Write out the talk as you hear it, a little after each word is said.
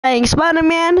playing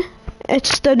Spider-Man.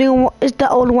 It's the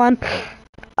old one.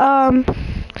 And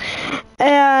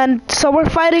so we're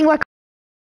fighting like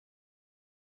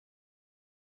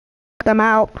them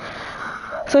out.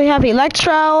 So we have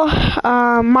Electro,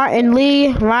 Martin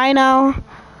Lee, Rhino,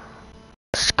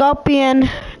 Scorpion, and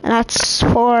that's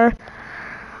for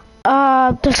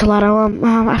there's a lot of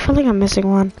them. I feel like I'm missing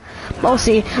one. We'll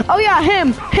see. Oh yeah,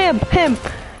 him.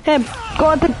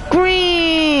 Go with the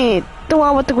green, the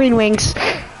one with the green wings.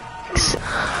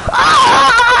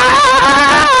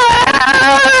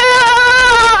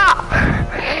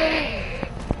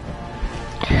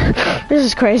 This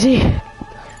is crazy.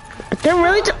 They're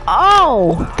really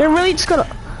just gonna.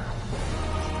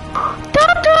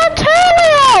 Dr.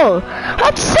 Ontario!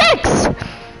 That's 6!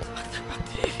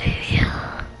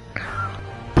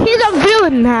 He's a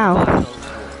villain now.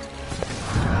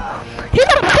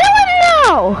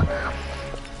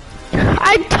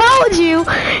 I told you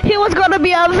he was gonna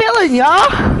be a villain, y'all.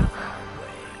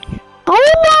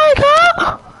 Oh my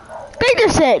god! They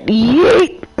just said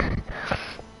yeet.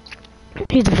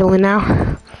 He's a villain now.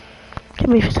 Can't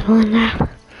believe he's a villain now.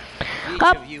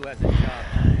 Up.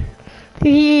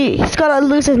 He's gonna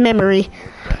lose his memory.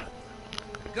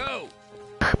 Go.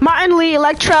 Martin Lee,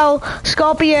 Electro,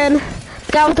 Scorpion,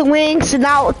 the guy with the wings, and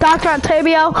now Dr.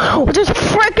 Ontario, which is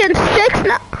freaking 6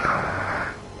 now.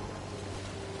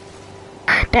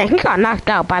 Dang, he got knocked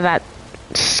out by that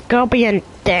Scorpion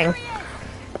thing.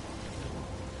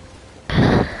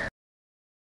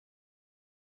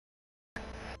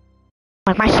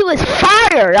 Like, my suit is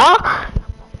fire, y'all!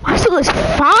 My suit is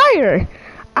fire!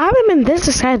 I haven't been this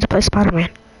excited to play Spider-Man.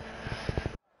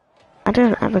 I did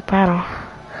an epic battle.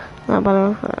 Not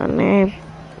by a name.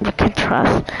 I can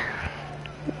trust.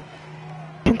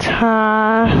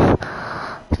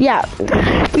 Yeah,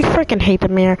 we freaking hate the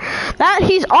mayor. That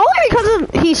he's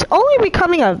only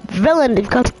becoming a villain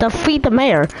because to defeat the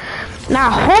mayor. Now,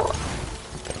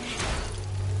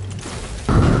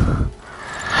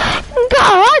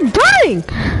 God dang!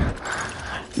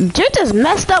 You just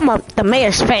messed up the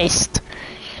mayor's face.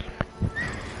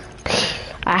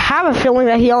 I have a feeling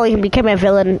that he only became a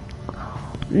villain.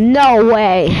 No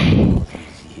way.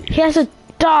 He has a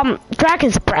dumb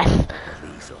dragon's breath.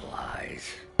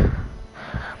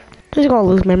 He's gonna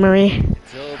lose memory.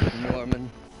 It's over,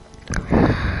 Norman.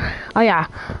 Oh yeah,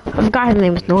 I forgot his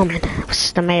name was Norman. It was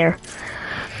just the mayor.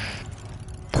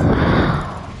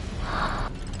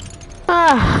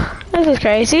 This is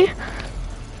crazy.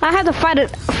 I had to fight a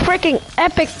freaking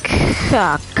epic.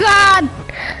 Oh God!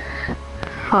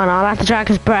 Oh no, not the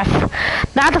dragon's breath.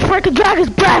 Not the freaking dragon's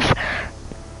breath.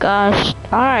 Gosh.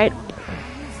 All right.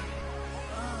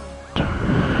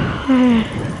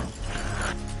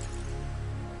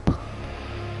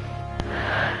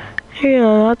 Yeah,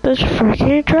 not this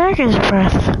freaking dragon's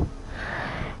breath.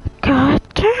 God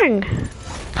dang.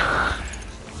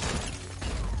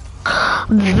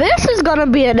 This is gonna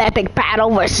be an epic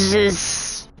battle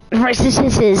versus Rhino,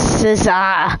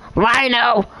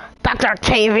 Dr.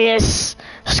 Octavius,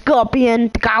 Scorpion,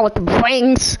 the guy with the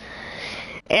wings,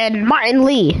 and Martin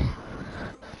Lee.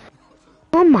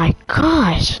 Oh my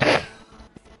gosh.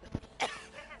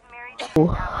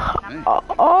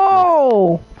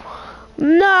 Oh.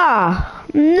 Nah.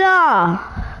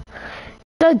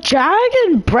 The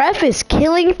dragon breath is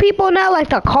killing people now like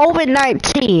the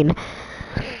COVID-19.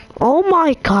 Oh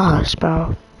my gosh,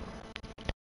 bro.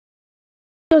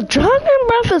 The dragon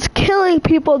breath is killing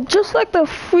people just like the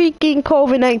freaking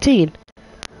COVID-19.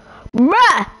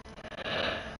 Bruh!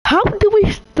 How do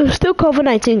we... There's still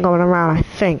COVID-19 going around, I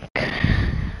think.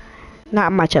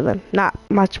 Not much of them. Not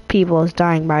much people is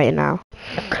dying by it now.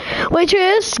 Which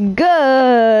is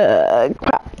good.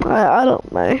 Crap, I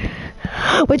don't know.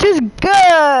 Which is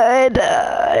good.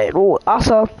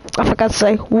 Also, I forgot to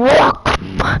say,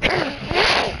 welcome.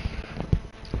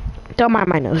 Don't mind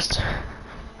my nose.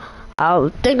 I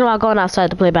was thinking about going outside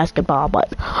to play basketball,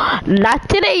 but not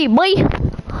today, boy.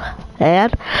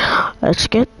 And let's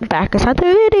get back inside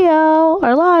the video,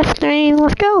 our live stream.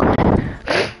 Let's go.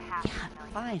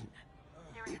 Fine.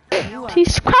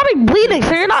 He's probably bleeding,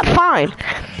 so you're not fine.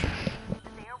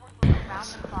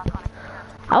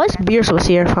 I wish Beers was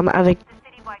here from the other.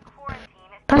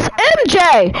 That's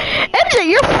MJ! MJ,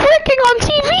 you're freaking on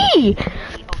TV!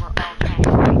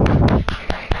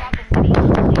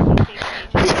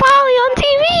 He's finally on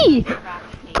TV!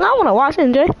 I wanna watch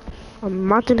MJ. I'm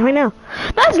watching right now.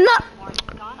 That's not...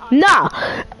 Nah,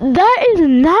 that is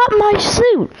not my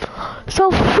suit.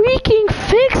 So freaking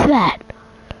fix that.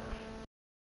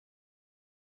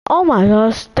 Oh my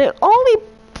gosh, they only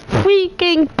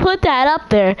freaking put that up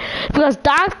there because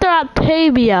Dr.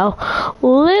 Octavio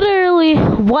literally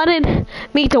wanted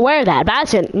me to wear that. But I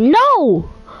said, no,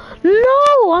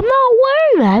 I'm not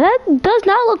wearing that. That does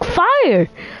not look fire.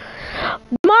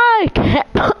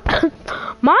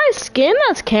 My skin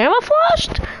that's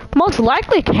camouflaged, most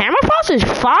likely camouflage is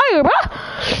fire,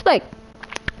 bruh. Like,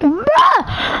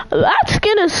 bruh, that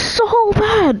skin is so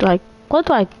bad. Like, what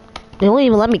do I? They won't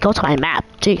even let me go to my map.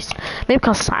 Jeez, maybe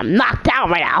because I'm knocked out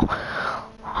right now.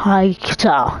 Like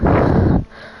so.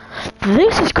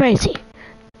 This is crazy.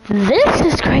 This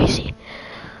is crazy.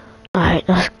 Alright,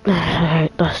 let's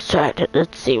try it.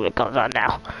 Let's see what goes on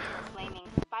now.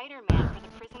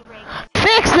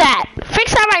 Fix that!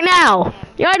 Fix that right now!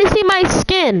 You already see my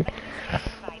skin.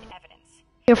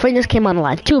 Your friend just came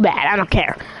online. Too bad. I don't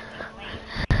care.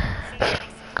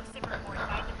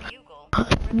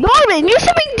 Norman, you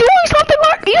should be doing something.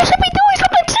 You should be doing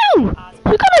something too.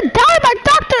 You're gonna die, my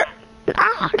doctor.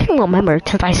 I can't remember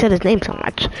since I said his name so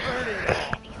much.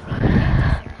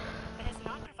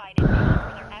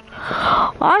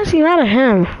 Why is he mad at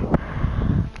him?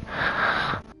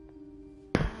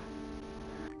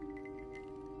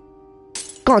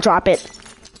 Gonna drop it.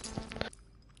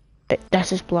 That's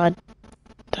his blood.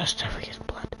 That's definitely his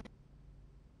blood.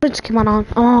 Let's come on.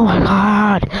 Oh my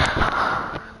god.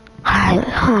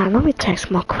 Hold on, let me text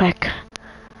him real quick.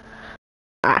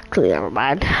 Actually, never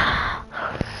mind.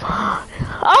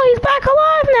 Oh, he's back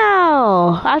alive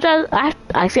now!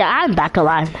 Actually, I'm back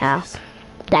alive now.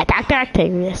 That Dr.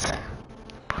 Octavius.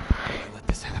 Let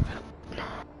this happen.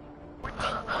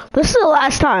 This is the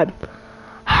last time.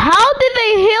 How did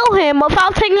they heal him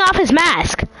without taking off his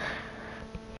mask?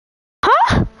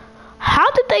 Huh?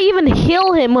 How did they even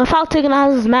heal him without taking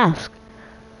off his mask?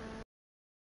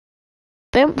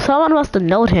 Someone must have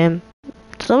known him.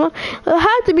 It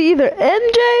had to be either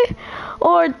MJ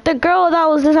or the girl that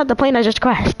was just at the plane that just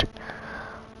crashed.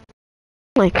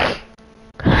 Like,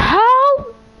 how?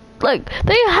 Like,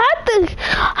 they had to.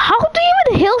 How do you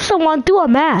even heal someone through a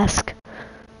mask?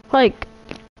 Like,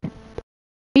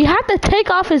 you have to take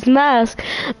off his mask,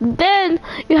 then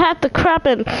you have to crap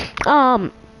and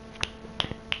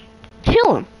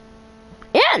heal him.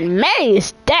 Aunt May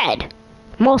is dead,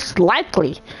 most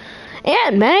likely.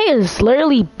 Aunt May is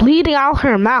literally bleeding out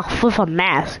her mouth with a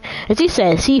mask, and she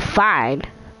says she's fine.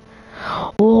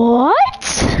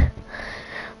 What?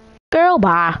 Girl,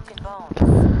 bye.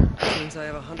 Means I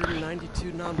have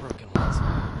 192 non-broken ones.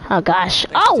 Oh gosh.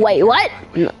 Oh wait, what?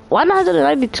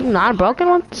 192 non-broken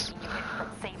ones?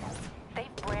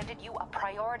 They've branded you a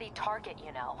priority target,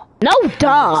 you know. No,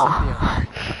 duh.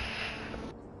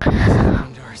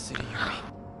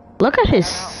 Look at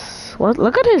his. What?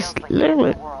 Look at his.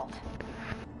 Literally.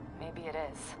 Maybe it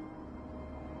is.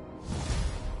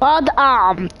 Well,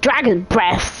 the dragon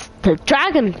breath. The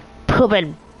dragon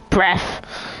pooping breath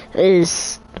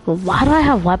is. Why do I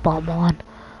have web bomb on?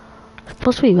 It's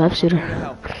supposed to be web shooter.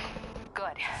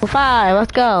 Good. Well, fine,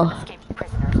 let's go. Escaped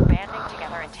prisoners banding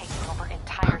together and taking over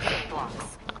entire city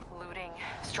blocks. Looting,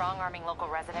 strong-arming local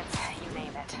residents, you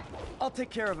name it. I'll take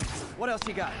care of him. What else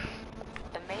you got?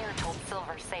 The mayor told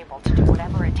Silver Sable to do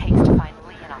whatever it takes to find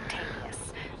Lee and Octavius.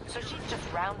 So she's just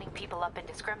rounding people up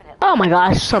indiscriminately. Oh my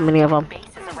gosh, so many of them.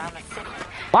 Bases around the city.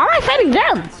 Why am I fighting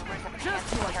them?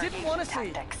 Just what I didn't want to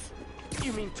see.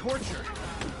 You mean torture?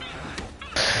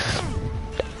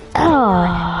 Oh,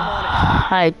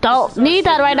 I don't need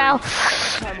that right now.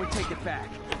 Time we take it back.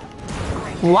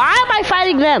 Why am I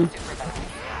fighting them?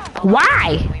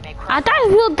 Why? I thought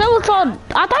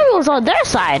he was on their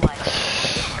side.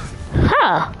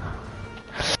 Huh.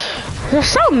 There's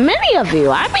so many of you.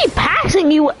 I be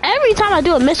passing you every time I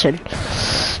do a mission.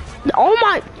 Oh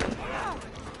my.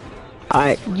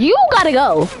 Alright, you gotta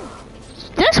go.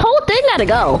 This whole thing gotta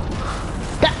go.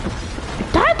 That's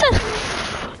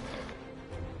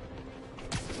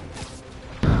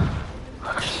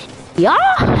y'all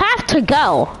have to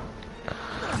go.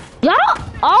 Y'all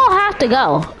all have to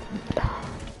go.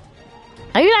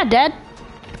 Are you not dead?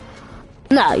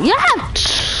 No, you have.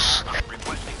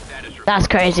 That's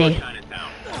crazy.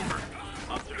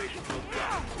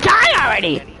 Die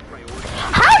already!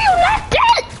 How are you not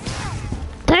dead?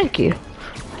 Thank you.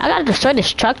 I gotta destroy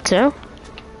this truck too.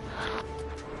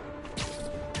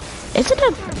 Isn't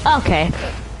it? Okay.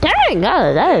 Dang,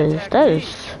 that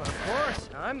is. Of course,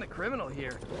 I'm the criminal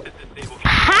here.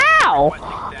 How?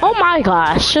 Oh my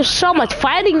gosh, there's so much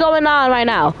fighting going on right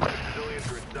now.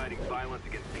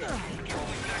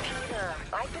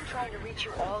 I've been trying to reach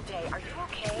you all day. Are you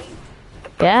okay?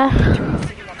 Yeah?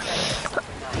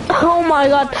 Oh my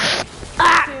god.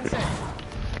 Ah.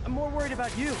 I'm more worried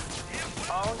about you.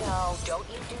 Oh no, don't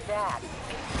you do that.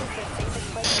 This is the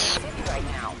safest place in the city right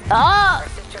now.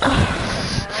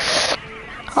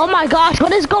 Oh my gosh,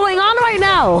 what is going on right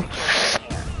now?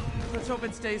 Let's hope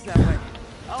it stays that way.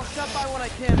 I'll stop by when I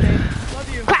can, babe. Love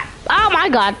you. Crap! Oh my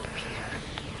god.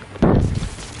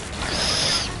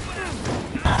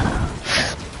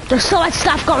 There's so much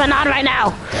stuff going on right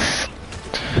now.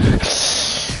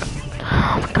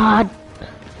 Oh my god.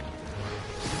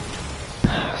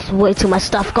 There's way too much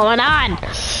stuff going on.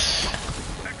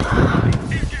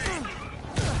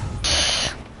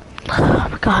 Oh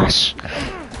my gosh.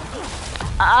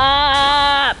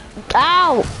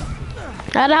 Ow!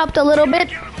 That helped a little bit.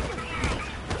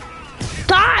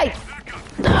 Die!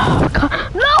 Oh my god.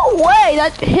 No way!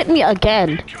 That hit me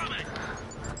again.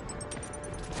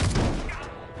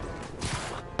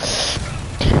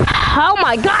 Oh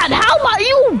my god, how about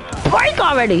you break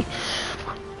already?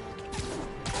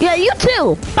 Yeah, you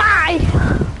too. Bye.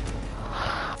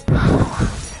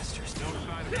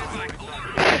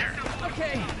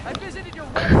 Okay, I visited your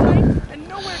website and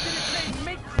nowhere did it say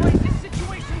make crisis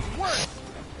situations worse.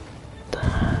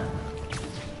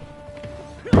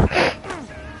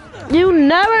 You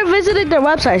never visited their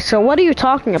website, so what are you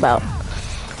talking about?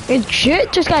 It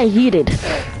shit just got heated.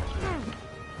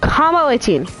 Combo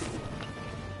 18.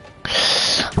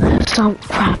 So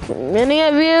crap. Many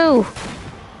of you.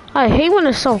 I hate when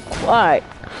it's so quiet.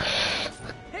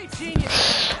 Hey,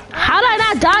 genius. How did I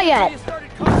not die yet? You started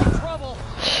causing trouble.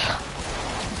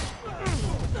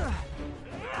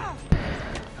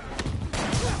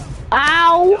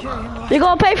 Ow! You're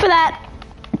gonna pay for that.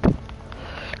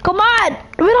 Come on!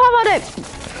 We don't have it.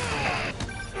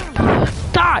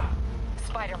 Die!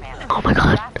 Spider-Man. Oh my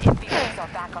god. Rapid vehicles are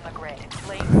back on the grid.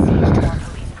 Laying siege to our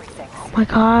police precincts. Oh my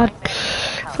god.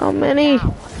 So many.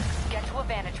 Now, get to a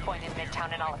vantage point in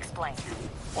Midtown and I'll explain.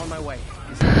 On my way.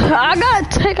 I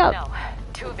gotta take out. No,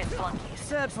 two of his flunkies.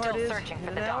 Sad part Still is, searching for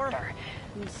in the an hour, doctor.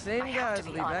 these same I have guys to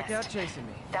will be be back honest. out chasing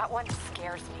me. That one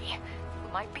scares me.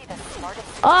 Might be the smartest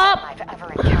Up. person I've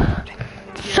ever encountered.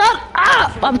 Shut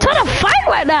up! I'm trying to fight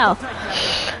right now.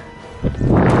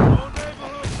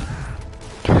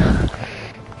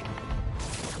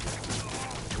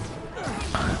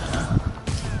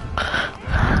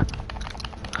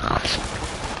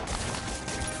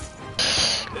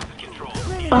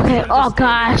 Okay, oh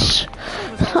gosh.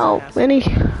 So many.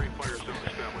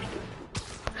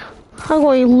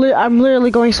 I'm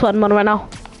literally going sweat mode right now.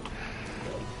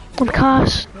 Oh my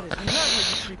gosh. That is not how you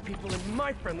treat people in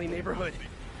my friendly neighborhood.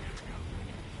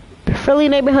 Friendly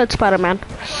neighborhood Spider-Man.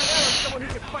 Someone who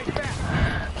can fight back.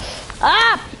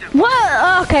 Ah!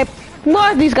 What? Okay.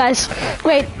 More of these guys.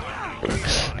 Wait.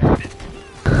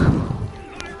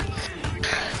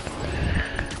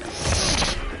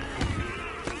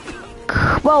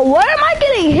 Well, where am I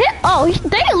getting hit? Oh,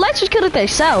 they electrocuted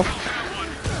themselves.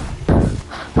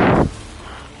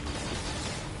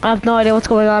 I have no idea what's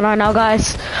going on right now,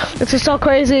 guys. This is so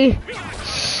crazy.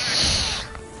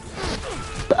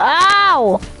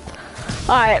 Ow!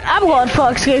 Alright, I'm going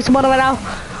for escape mode right now.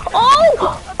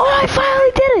 Oh! Oh, I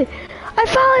finally did it! I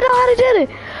finally know how to do it!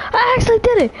 I actually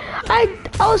did it!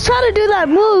 I was trying to do that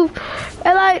move,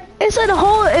 and it said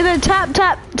hold, and then tap,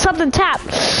 something tap.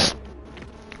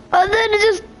 And then it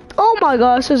just, oh my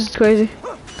gosh, this is crazy.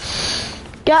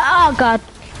 Yeah, oh god.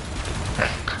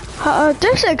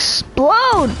 Just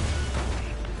explode!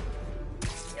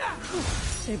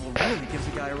 Sable really gives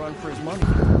a guy a run for his money.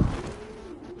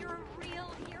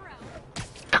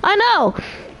 I know!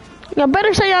 You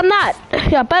better say I'm not.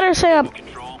 You better say I'm...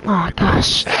 Oh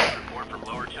gosh.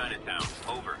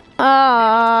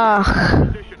 A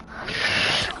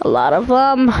lot of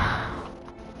them.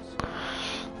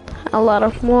 A lot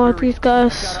of more of these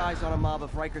guys. Got eyes on a mob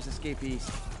of Rikers escapees.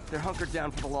 They're hunkered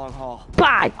down for the long haul.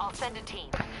 Bye! I'll send a team.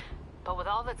 But with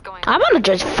all that's going I'm gonna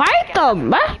just fight them,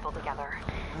 man. people together.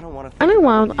 I don't want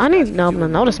to. I need them to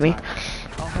notice me.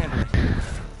 I'll handle it.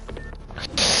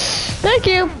 Thank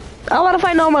you. I want to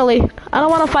fight normally. I don't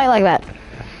want to fight like that.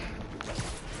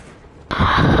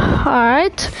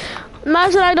 Alright.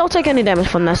 Imagine I don't take any damage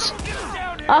from this.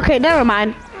 Okay, never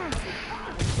mind.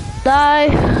 Die.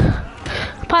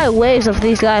 Probably waves of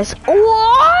these guys.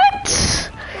 What?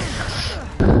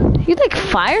 You think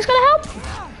fire's gonna help?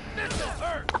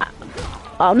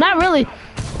 Oh, not really.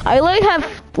 I only have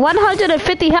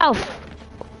 150 health.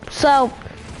 So,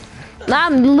 now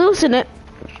I'm losing it.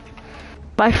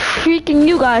 By freaking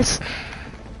you guys.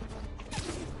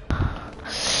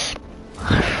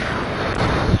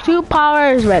 Two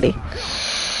power is ready.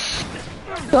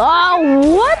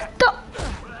 Oh, what the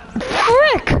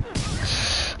frick?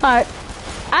 Alright.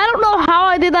 I don't know how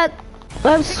I did that.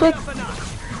 Let's switch.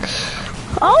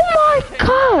 Oh my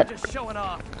god! Just showing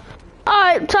off.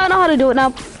 Alright, so I know how to do it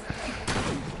now.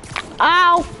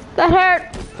 Ow! That hurt!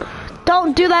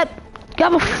 Don't do that!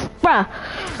 Have a bruh!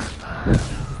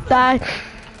 Die.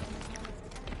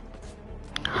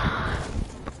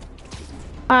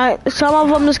 Alright, some of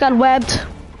them just got webbed.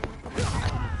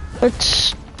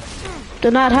 Which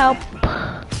did not help.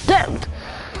 Damn!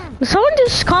 Did someone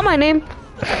just call my name?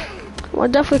 Well,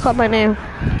 definitely called my name.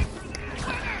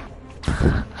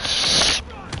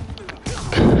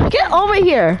 Get over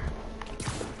here!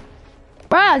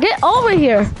 Bruh, get over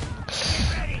here!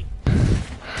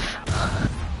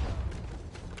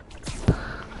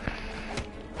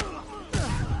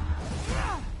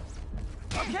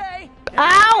 Okay.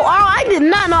 Ow! Oh, I did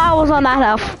not know I was on that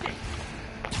health.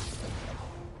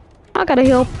 I gotta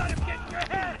heal.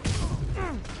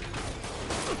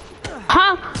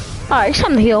 Huh? Alright, it's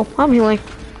time to heal. I'm healing.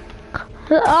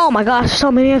 Oh my gosh, so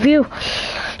many of you.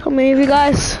 So many of you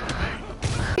guys.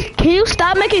 Can you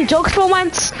stop making jokes for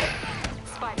once?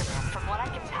 Spider-Man, from what I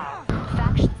can tell,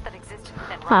 factions that existed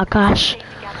within Oh gosh. stay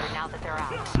together now that they're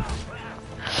out.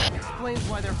 Explains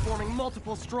why they're forming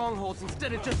multiple strongholds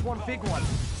instead of just one big one.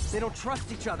 They don't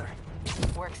trust each other.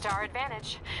 Works to our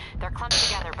advantage. They're clumped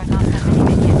together, but not that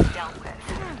many can get dealt with.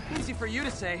 Easy for you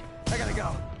to say. I gotta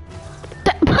go.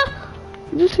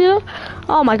 Did you see that?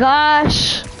 Oh my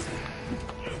gosh.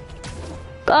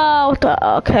 Oh,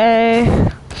 okay.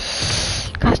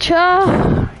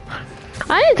 Gotcha.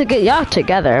 I need to get y'all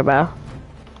together, bro.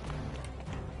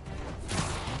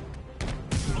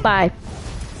 Bye.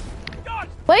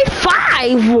 Wait,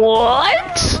 5?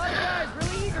 What? Guys,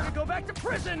 really eager to go back to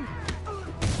prison.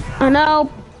 I know.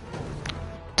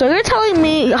 So you're telling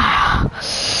me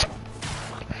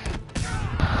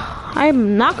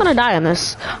I'm not gonna die on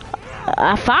this.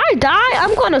 If I die,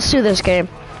 I'm gonna sue this game.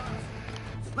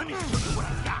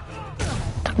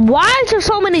 Why is there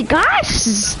so many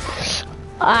guys?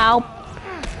 Ow.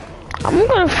 I'm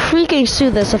gonna freaking sue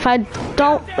this if I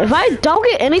don't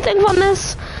get anything from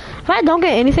this. If I don't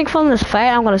get anything from this fight,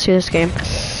 I'm gonna sue this game.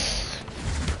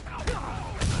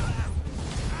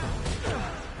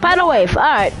 Final wave,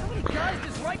 alright. Guys,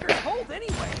 does Riker hold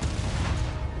anyway?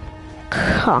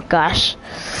 Oh gosh.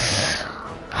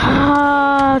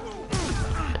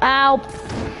 Ow.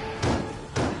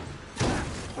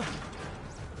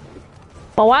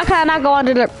 But why can't I go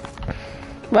under the...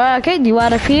 Okay, you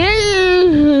out of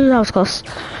here? That was close.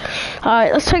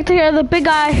 Alright, let's take care of the big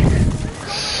guy.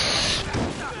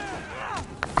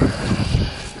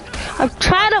 I'm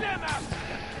trying to...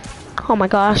 Oh my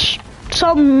gosh.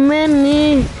 So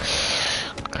many...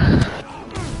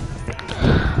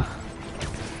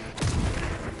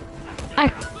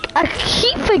 I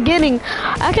keep forgetting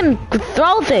I can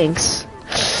throw things.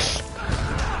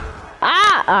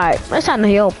 Alright, it's time to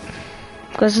heal.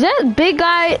 Because that big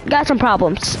guy got some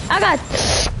problems.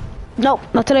 Nope,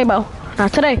 not today, bro.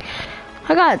 Not today.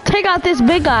 I gotta take out this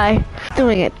big guy.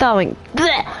 Throwing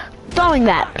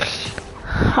that.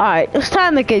 Alright, it's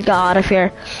time to get out of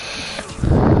here.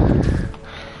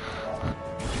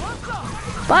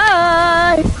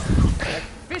 Bye!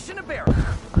 Fish in a barrel.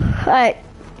 Alright.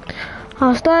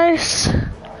 How's nice?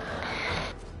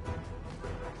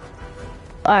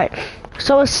 Alright.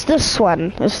 So it's this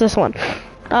one. It says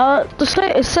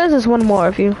there's one more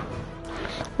of you.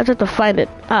 I just have to find it.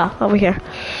 Ah, over here.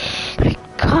 My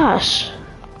gosh.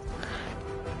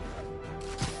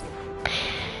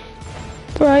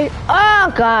 Right.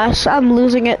 Oh gosh, I'm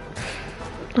losing it.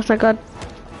 That's not good.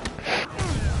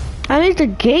 I need to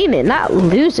gain it, not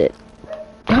lose it.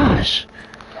 Gosh.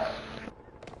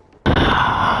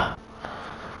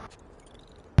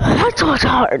 That's what's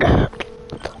hard.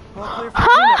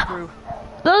 Huh?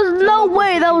 There's no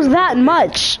way that was that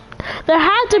much. There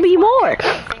had to be more.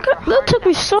 That took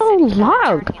me so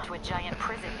long. Into a giant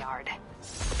prison yard.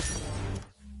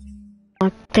 Oh,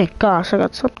 thank gosh, I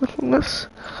got something from this.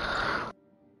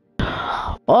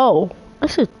 Oh,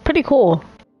 this is pretty cool.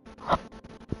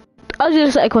 I'll do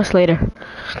this quest later.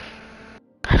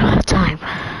 I don't have time.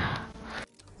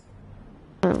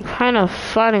 I'm kind of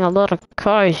finding a lot of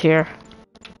cars here.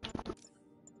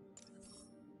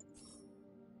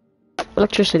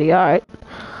 Electricity, alright.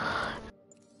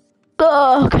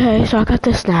 Okay, so I got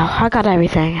this now. I got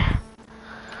everything.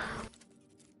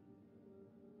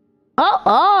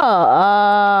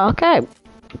 Okay.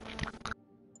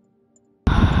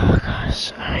 Oh,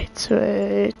 gosh, alright,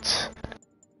 wait.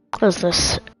 What's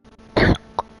this?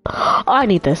 Oh, I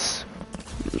need this.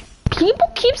 People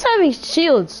keeps having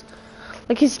shields.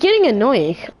 Like, it's getting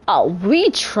annoying. Oh,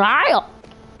 retrial?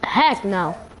 Heck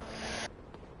no.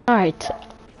 Alright.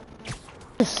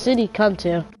 The city come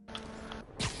to.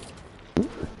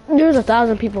 There's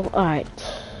 1,000 people. Alright.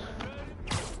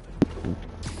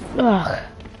 Ugh.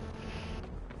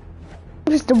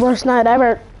 This is the worst night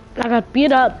ever. I got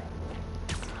beat up.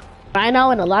 Rhino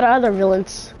and a lot of other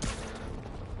villains.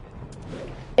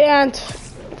 And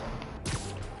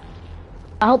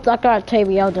I hope Dr.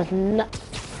 Octavio does not.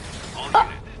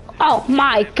 Oh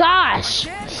my gosh!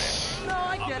 No,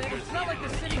 I get it. It's not like the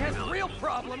city has real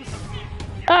problems.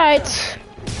 Alright.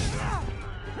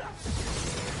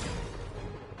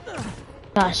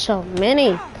 Gosh, so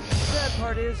many. The sad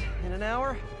part is, in an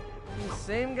hour, these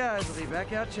same guys will be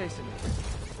back out chasing me.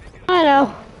 I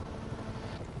know.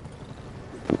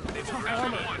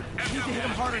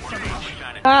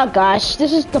 Oh gosh,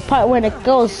 this is the part when it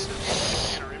goes.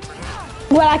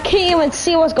 Well, I can't even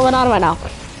see what's going on right now.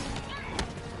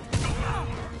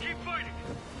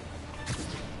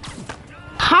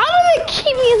 How do they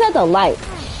keep me inside the light?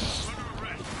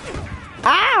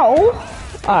 Ow!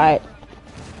 Alright.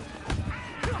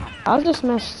 I'll just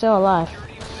miss still alive.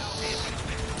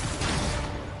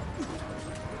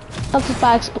 That's a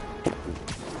bad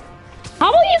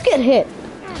How will you get hit?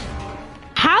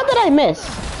 How did I miss?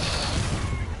 Is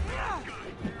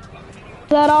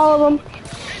that all of them?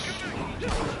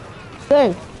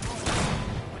 Thing.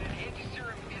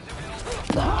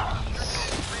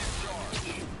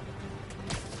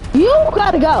 You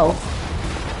gotta go.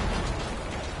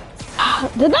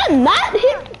 Did that not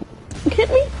hit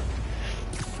me?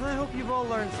 I hope you've all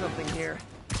learned something here,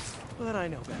 but I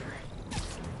know better.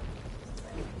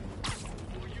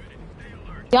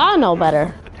 Y'all know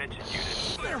better.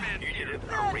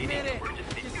 Admit it.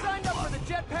 You signed up for the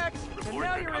jetpacks, and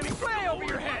now you're in way over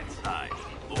your heads.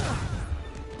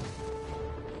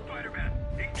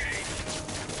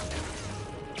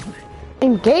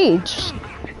 Engaged.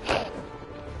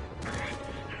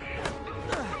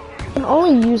 You can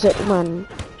only use it when.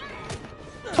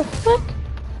 What the fuck?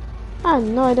 I have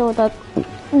no idea what that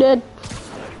did.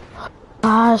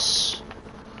 Gosh.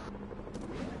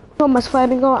 So much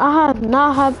fighting going. I have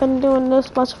not been doing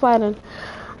this much fighting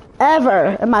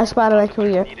ever in my Spider-Man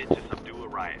career.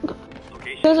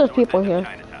 There's people here.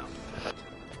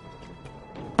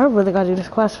 I really gotta do this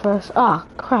quest first. Ah,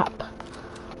 crap.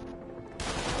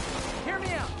 Hear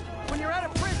me out. When you're out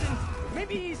of prison,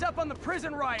 maybe ease up on the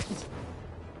prison riots.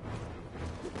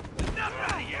 Enough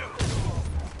out of you.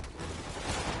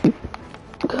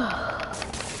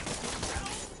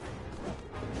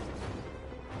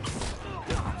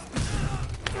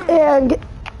 And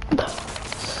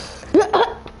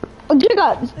you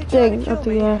got thing up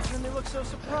the air. And they look so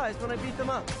surprised when I beat them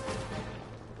up.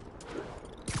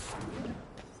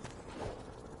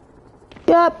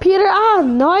 Yeah, Peter, I have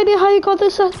no idea how you go through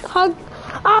this. I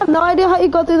have no idea how you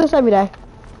go through this every day.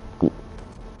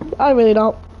 I really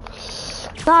don't.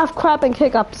 I have crap and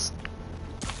hiccups.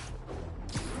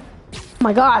 Oh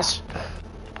my gosh.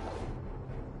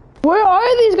 Where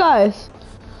are these guys?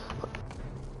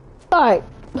 Alright,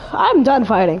 I'm done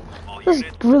fighting. This is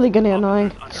really gonna be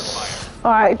annoying.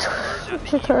 Alright,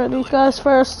 let's take care of these guys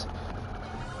first.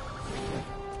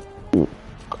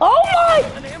 Oh my!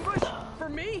 An ambush? For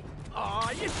me?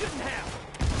 Aw, you shouldn't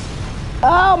have.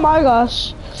 Oh my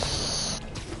gosh.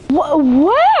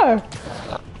 Where?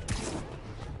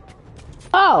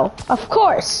 Oh, of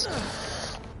course.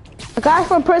 The guy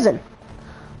from prison.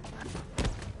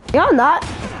 You're not.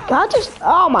 I just.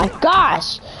 Oh my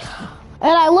gosh.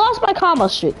 And I lost my combo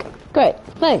streak. Great,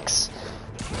 thanks.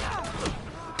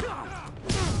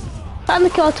 Time to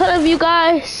kill a ton of you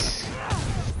guys.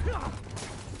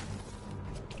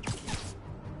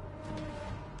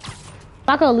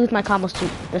 Not gonna lose my combo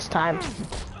streak this time.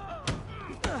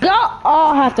 Y'all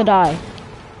all have to die.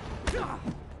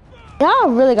 Y'all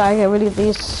really gotta get rid of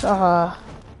these.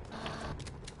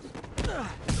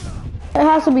 It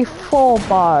has to be full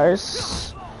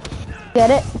bars.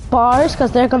 Get it? Bars,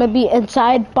 because they're gonna be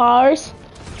inside bars.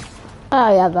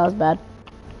 Oh yeah, that was bad.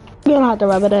 You don't have to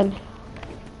rub it in.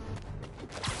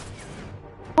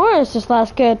 Or it's just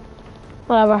last good.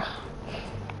 Whatever.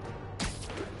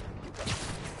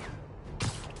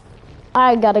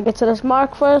 I gotta get to this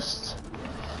mark first.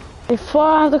 Before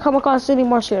I have to come across any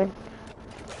more shooting.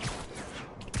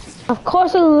 Of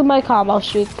course I lose my combo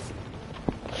streak.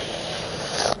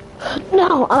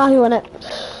 No, I'm not doing it.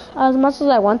 As much as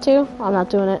I want to, I'm not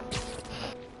doing it.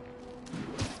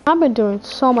 I've been doing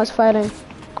so much fighting.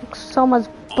 So much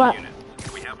but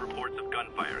We have reports of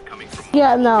gunfire coming from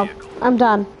yeah, no. I'm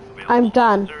done. I'm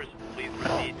done.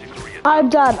 I'm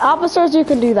done. Officers, you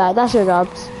can do that. That's your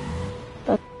jobs.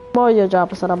 That's more your job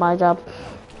instead of my job.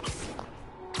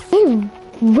 They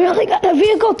really got a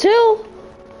vehicle too?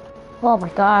 Oh my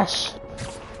gosh.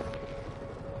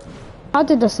 How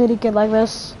did the city get like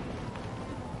this?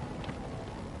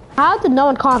 How did no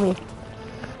one call me?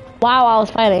 While I was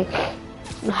fighting.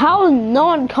 How is no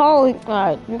one calling?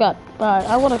 Alright, alright,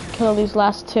 I wanna kill these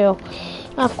last two.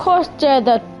 And of course they're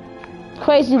the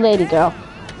crazy lady girl.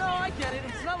 No, I get it.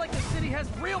 It's not like the city has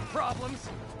real problems.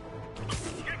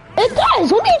 It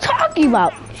does! What are you talking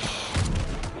about?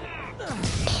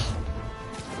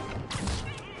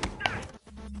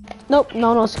 Nope,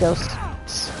 no skills.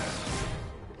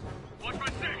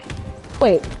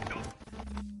 Wait.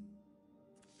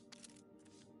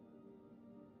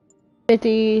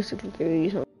 50, 63,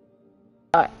 something.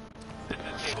 Alright.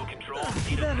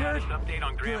 That hurt? Update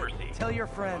on Gramercy. Tell your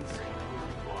friends.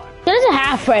 She doesn't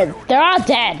have friends. They're all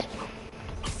dead.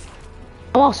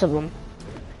 Most of them.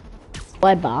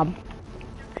 Blood bomb.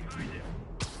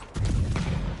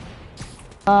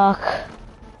 Fuck.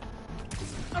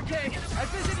 Okay, I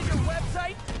visited your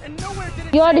website and nowhere did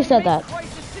it You already say said make that.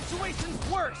 crisis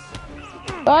situations worse.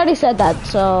 I already said that,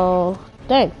 so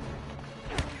dang.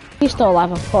 He's still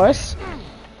alive, of course.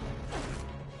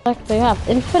 Like they have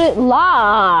infinite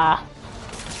law.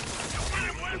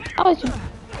 Oh,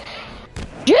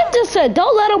 you just said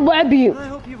don't let him web you. I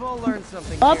hope you've all learned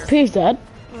something Oh, here. he's dead.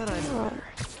 But I know better.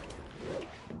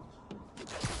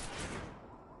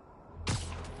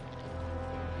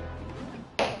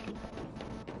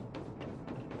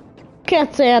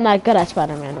 Can't say I'm not good at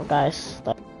Spider-Man, guys.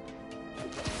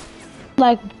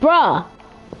 Like, bruh.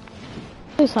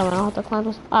 Please tell me I don't have to climb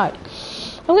this. Alright.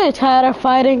 I'm getting tired of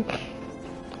fighting.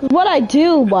 What I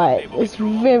do, but it's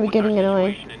very getting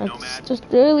annoying. It's just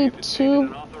really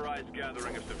too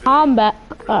combat.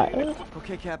 Alright.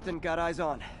 Okay, Captain, got eyes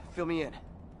on. Fill me in.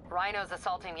 Rhino's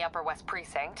assaulting the Upper West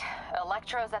Precinct.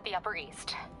 Electro's at the Upper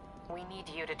East. We need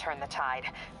you to turn the tide.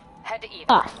 Head to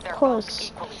either. Of They're course.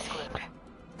 both equally screwed.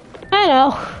 I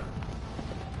know.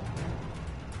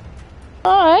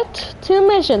 Alright, 2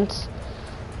 missions.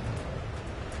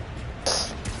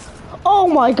 Oh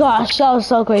my gosh, that was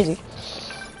so crazy.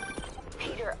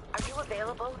 Peter, are you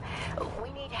available?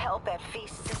 We need help at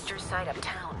Feast's sister's site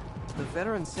uptown. The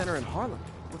Veterans Center in Harlem.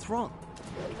 What's wrong?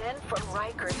 Men from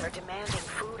Rikers are demanding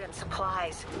food and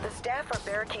supplies. The staff are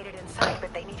barricaded inside,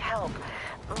 but they need help.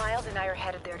 Miles and I are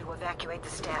headed there to evacuate the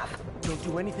staff. Don't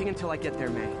do anything until I get there,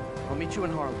 May. I'll meet you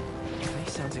in Harlem. May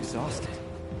sounds exhausted.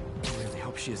 I really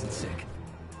hope she isn't sick.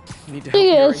 We need to help She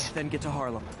Yuri, is. then get to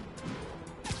Harlem.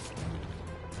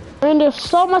 And there's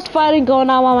so much fighting going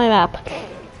on my map.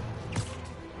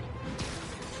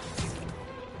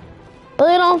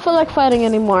 Really don't feel like fighting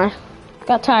anymore.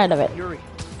 Got tired of it. Yuri,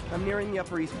 I'm nearing the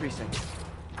Upper East Precinct.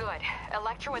 Good.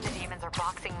 Electro and the demons are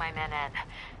boxing my men in.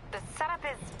 The setup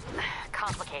is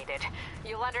complicated.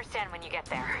 You'll understand when you get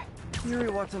there.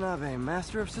 Yuri Watanabe,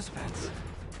 master of suspense.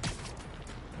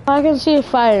 I can see it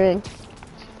firing.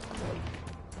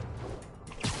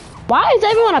 Why is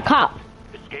everyone a cop?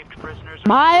 Escaped prisoners.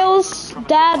 Miles'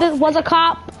 dad was a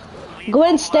cop.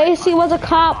 Gwen Stacy was a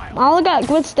cop. I only got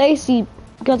Gwen Stacy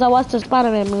because I watched the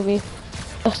Spider-Man movie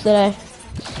yesterday.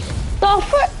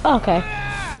 Okay.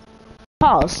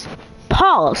 Pause.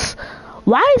 Pause.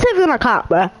 Why is everyone a cop,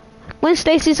 bruh? Gwen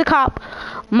Stacy's a cop.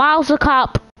 Miles a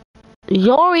cop.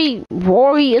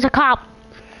 Rory is a cop.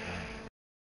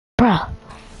 Bruh.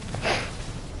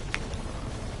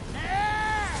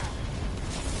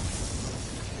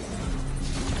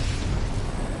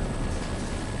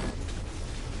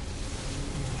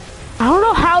 I don't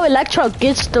know how Electro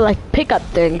gets to like pick up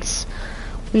things.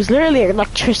 He's literally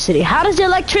electricity. How does the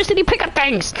electricity pick up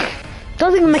things?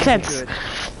 Doesn't even make sense. Good.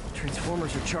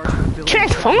 Transformers are charged with ability.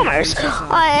 Transformers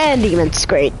and demons,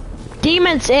 great.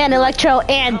 Demons and Electro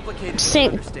and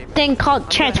same thing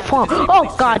called Transform.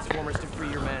 Oh God. Transformers to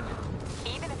free your men.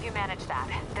 Even if you manage that,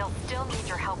 they'll still need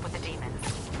your help with the demons.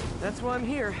 That's why I'm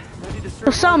here, ready to serve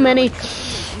There's so all your many.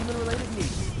 demon-related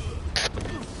needs.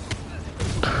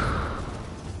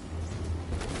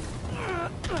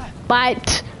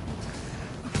 But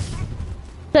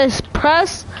this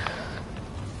press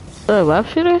the web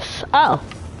shooters. Oh,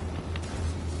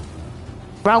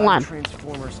 wrong one.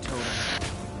 Transformers total.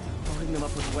 Loading them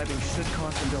up with webbing should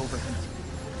cause them to overheat.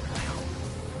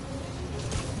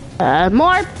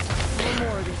 More. One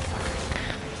more of these.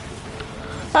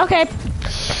 Okay.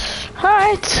 All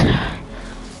right.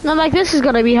 I'm like, this is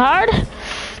gonna be hard.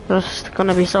 It's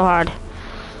gonna be so hard.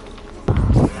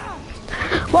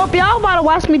 Well, y'all about to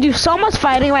watch me do so much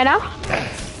fighting right now.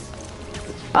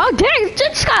 Oh dang!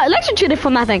 Just got electrocuted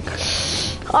from that thing.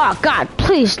 Oh God!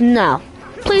 Please no.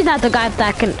 Please not the guy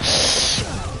that can.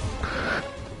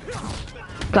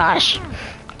 Gosh.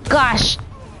 Gosh.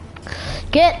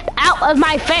 Get out of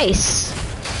my face.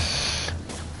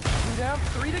 2 down,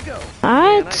 3 to go.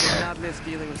 Alright. Man, I did not miss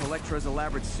dealing with Electro's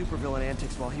elaborate supervillain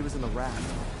antics while he was in the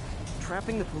raft.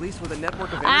 trapping the police with a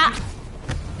network of energy? Ah!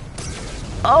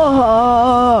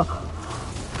 Oh!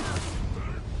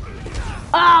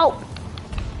 Oh!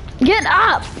 Get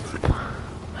up!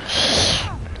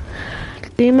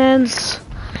 Demons.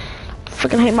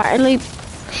 Freaking hate Martin Lee.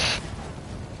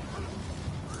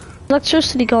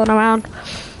 Electricity going around.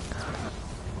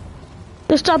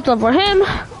 Just jumped over him.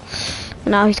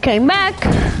 Now he's came back.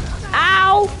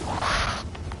 Ow!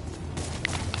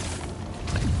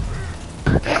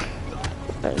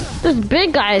 This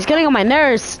big guy is getting on my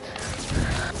nerves.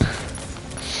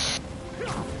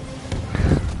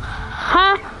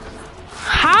 Huh?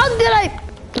 How did I?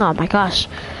 Oh my gosh.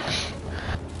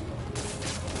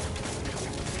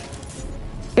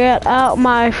 Get out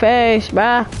my face,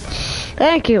 bruh.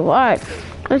 Thank you. Alright.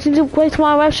 Let's do wait till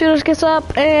my web shooters gets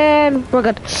up and we're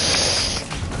good.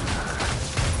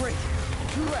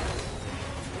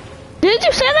 Did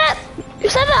you say that? You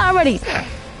said that already.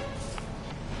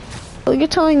 Oh, you're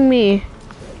telling me.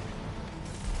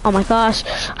 Oh my gosh.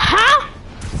 Huh?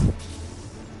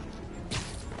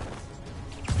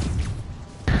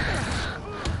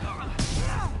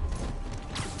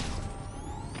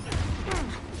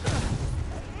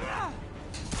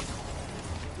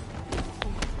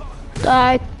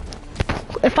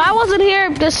 If I wasn't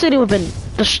here, this city would have been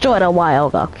destroyed a while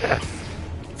ago.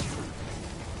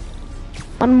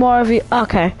 One more of you.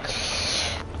 Okay.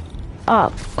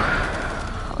 Oh,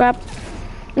 crap.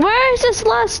 Where is this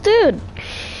last dude?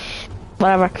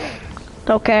 Whatever.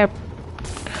 Don't care. Only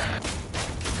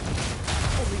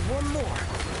one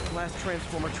more. Last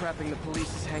transformer trapping the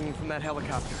police is hanging from that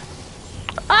helicopter.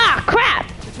 Ah,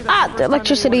 crap! Ah, the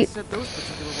electricity. Said those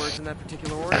particular words in that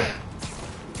particular order.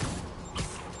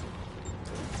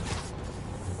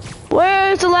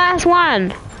 Where's the last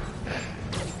one?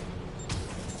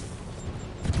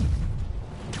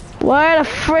 Where the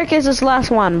frick is this last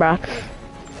one, bro?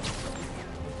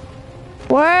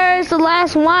 Where's the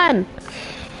last one?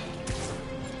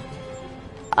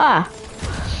 Ah.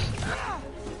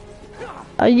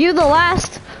 Are you the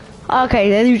last? Okay,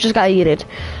 then you just got yeeted.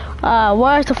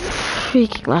 Where's the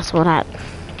freaking last one at?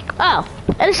 Oh,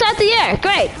 it's out the air.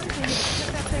 Great.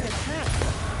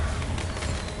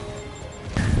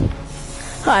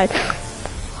 Alright.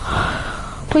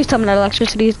 Please tell me that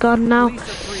electricity is gone now.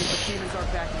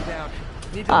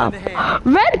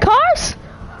 Red cars?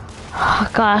 Oh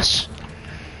gosh.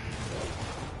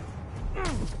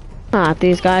 Ah,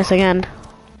 these guys again.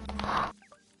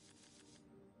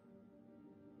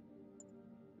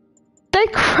 They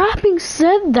crapping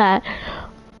said that.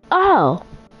 Oh.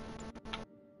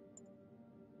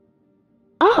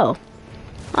 Oh.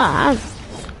 Ah.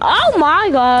 Oh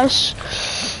my gosh.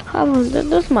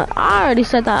 This one, I already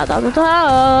said that.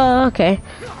 Okay.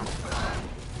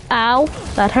 Ow.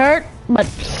 That hurt. But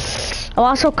I'm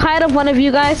also kind of one of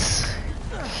you guys.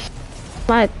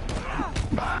 Alright.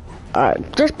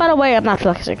 Just by the way, I'm not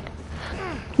flexing.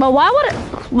 But why would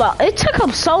it? Well, it took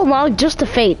him so long just to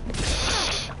fade.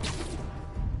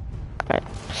 Alright.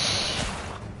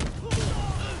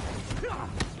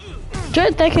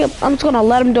 Just thinking I'm just gonna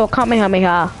let him do a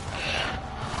Kamehameha.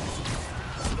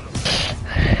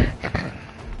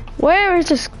 Where is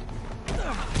this?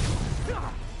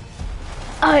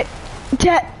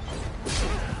 Jet.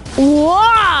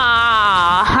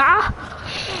 Wow! Huh?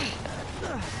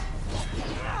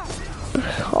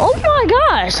 Oh my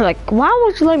gosh! Like, why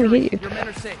would you let me hit you? Your men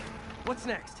are safe. What's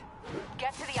next?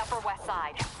 Get to the Upper West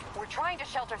Side. We're trying to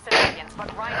shelter civilians,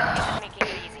 but Rhino isn't making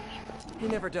it easy. He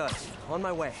never does. On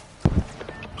my way.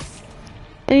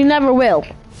 And you never will.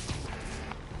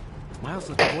 Miles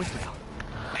left a voicemail.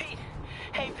 Pete!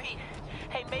 Hey, Pete!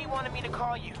 Hey, May wanted me to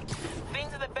call you.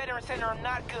 Things at the Veteran Center are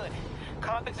not good.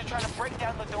 Convicts are trying to break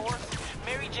down the doors.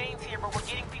 Mary Jane's here, but we're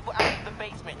getting people out of the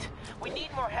basement. We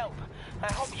need more help.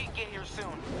 I hope you can get here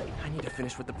soon. I need to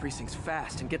finish with the precincts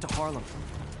fast and get to Harlem.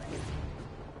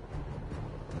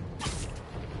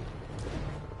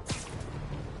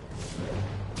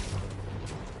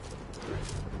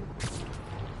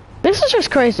 This is just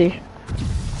crazy.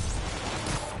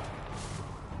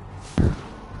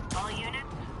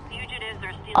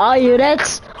 All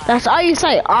units. That's all you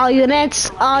say. All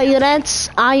units. All units.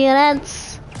 All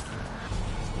units.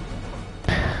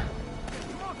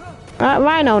 Alright,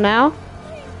 Rhino now.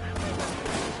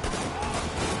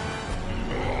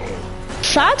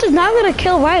 Shots is not gonna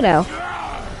kill Rhino.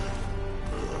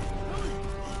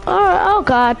 Oh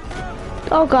god.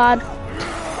 Oh god.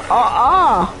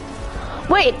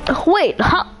 Wait,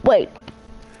 huh? Wait.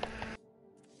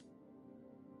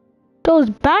 Those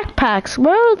backpacks,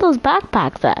 where are those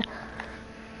backpacks at?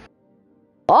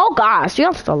 Oh gosh, you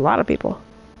have a lot of people.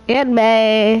 Aunt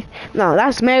May. No,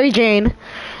 that's Mary Jane.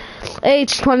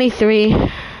 Age 23.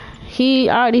 I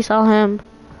already saw him.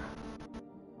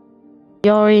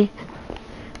 Yori.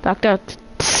 Doctor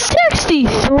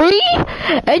 63?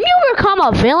 And you become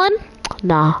a villain?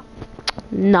 Nah.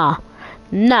 Nah.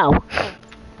 No.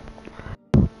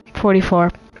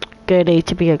 44. Good age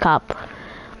to be a cop.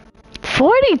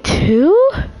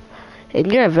 42?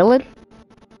 And you're a villain?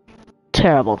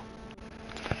 Terrible.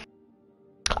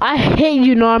 I hate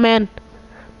you, Norman.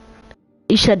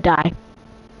 You should die.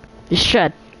 You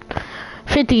should.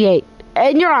 58.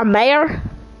 And you're a mayor?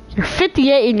 You're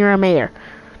 58 and you're a mayor.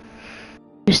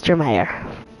 Mr. Mayor.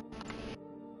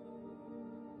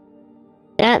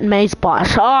 Aunt May's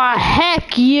boss. Oh,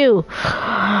 heck you.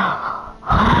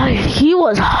 He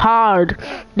was hard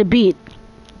to beat.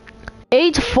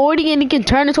 Age 40 and he can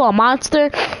turn into a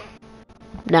monster?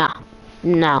 No.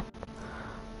 No.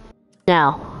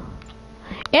 No.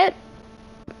 Aunt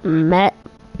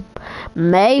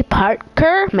May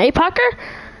Parker? May Parker?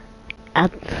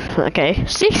 Okay.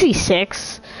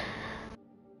 66.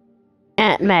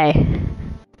 Aunt May.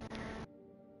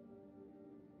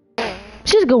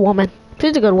 She's a good woman.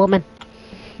 She's a good woman.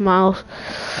 Miles.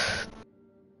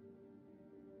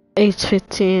 Age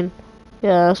 15.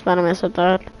 Yeah, Spider-Man said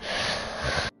that.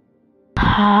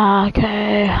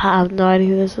 Okay. I have no idea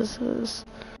who this is.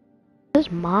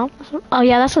 His mom? Oh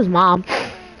yeah, that's his mom.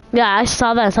 Yeah, I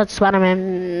saw that in such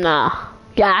Spider-Man.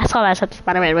 Yeah, I saw that in such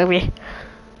Spider-Man movie.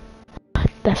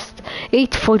 That's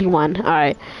 841.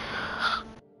 Alright.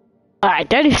 Alright,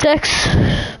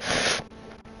 36.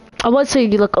 I would say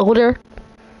you look older.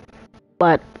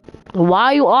 But why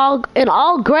are you all in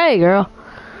all gray, girl?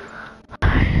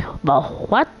 But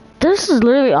what? This is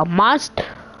literally a monster.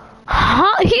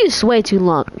 Huh? He's way too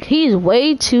long. He's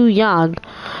way too young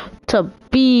to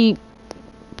be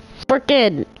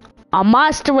freaking a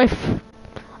monster with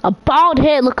a bald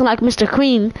head looking like Mr.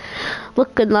 Clean.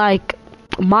 Looking like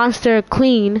Monster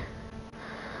Clean.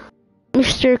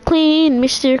 Mr. Clean,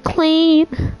 Mr. Clean.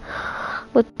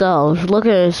 With those, look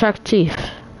at his sharp teeth.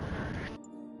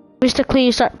 Mr.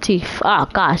 Clean, sharp teeth. Oh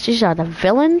gosh, these are the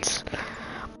villains.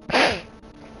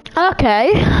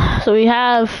 Okay, so we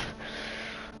have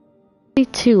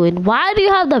 32, and why do you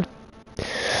have the?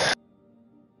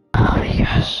 Oh my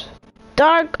gosh,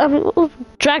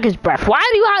 dragon's breath. Why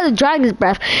do you have the dragon's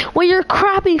breath when you're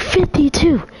crappy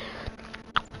 52?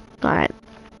 All right,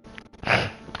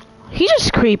 he's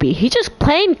just creepy. He's just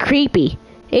plain creepy.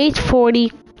 Age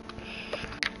 40.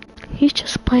 He's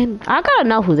just plain. I gotta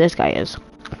know who this guy is.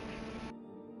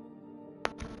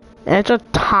 It's a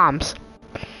Tom's.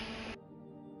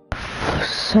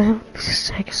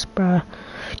 76, bruh.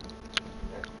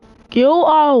 You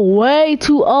are way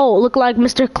too old. Look like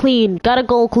Mr. Clean. Gotta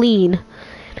go clean.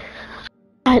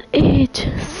 At age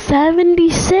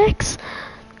 76?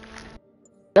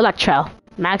 Electro.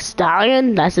 Max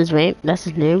Stallion. That's his name. That's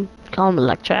his name. Call him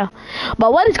Electro.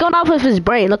 But what is going on with his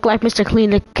brain? Look like Mr. Clean.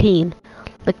 The Clean.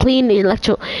 The Clean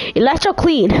Electro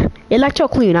Clean. Electro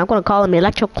Clean. I'm gonna call him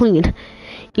Electro Clean.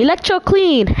 Electro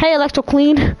Clean. Hey, Electro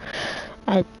Clean.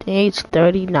 At age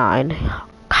 39.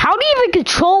 How do you even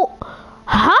control?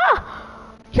 Huh?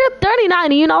 You're 39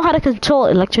 and you know how to control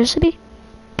electricity?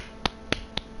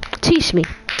 Teach me.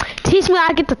 Teach me how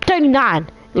to get to 39.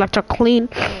 Electro Clean.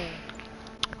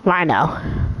 Rhino.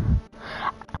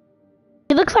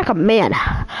 He looks like a man.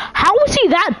 How is he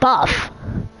that buff?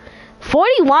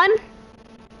 41?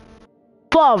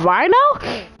 For a rhino?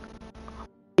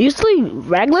 Usually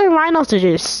regular rhinos are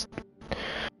just...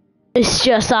 It's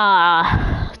just,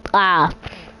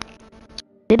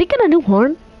 did he get a new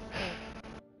horn?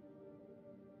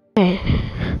 Okay.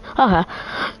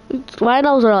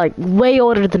 Rhinos are like way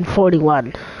older than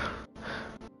 41.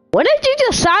 When did you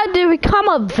decide to become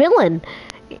a villain?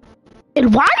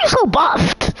 And why are you so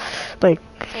buffed? Like,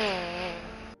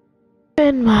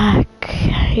 Ben Mac.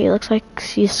 He looks like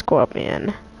he's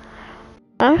Scorpion.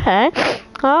 Okay.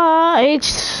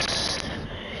 Age...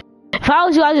 If I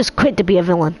was you, I'd just quit to be a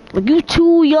villain. Like, you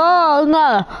too young.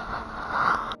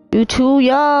 You too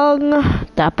young.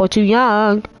 That boy too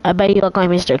young. I bet you look like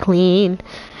Mr. Clean.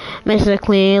 Mr.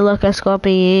 Clean, look at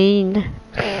Scorpion.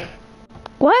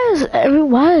 Why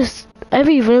is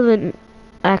every villain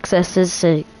accesses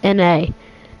to NA?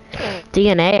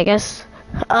 DNA, I guess.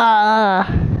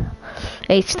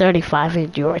 Age 35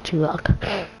 and you're too young.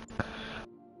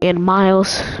 And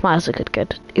Miles a good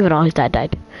kid. Even though his dad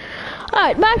died.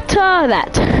 Alright, back to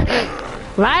that.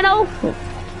 Rhino?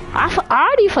 I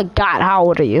already forgot. How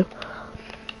old are you?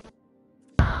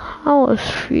 How is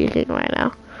feeling right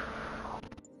now?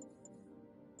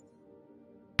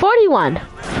 41.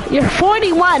 You're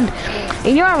 41.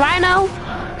 And you're a rhino?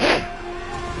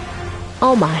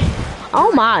 Oh my.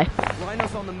 Oh my.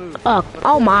 Rhino's on the move.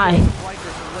 Oh my.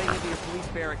 Rikers are laying into your police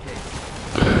barricade.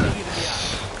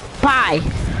 Bye.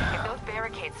 If those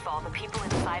barricades fall, the people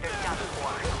inside are done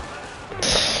for.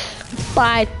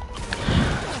 Bye.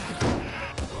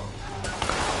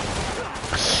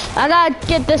 I gotta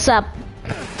get this up.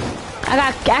 I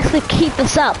gotta actually keep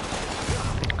this up.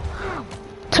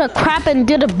 Took crap and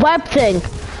did a web thing.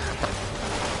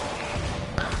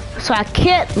 So I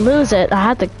can't lose it. I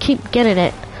have to keep getting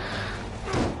it.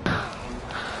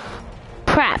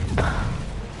 Crap.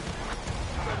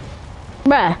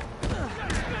 Bruh.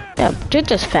 Yep, it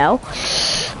just fell.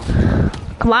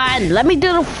 Come on, let me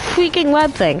do the freaking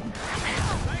web thing.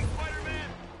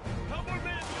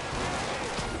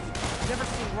 Never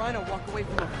seen Rhino walk away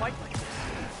from a fight like this.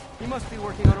 He must be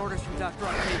working on orders from Dr.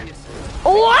 Octavius.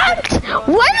 What?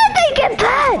 Where did they get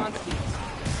that?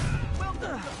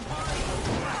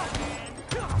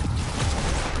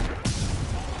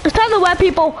 It's time to web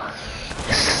people.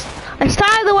 It's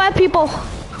time to web people.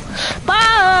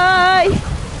 Bye.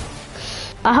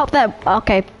 I hope that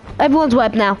okay. Everyone's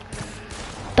webbed now.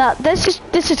 This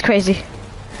is crazy.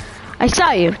 I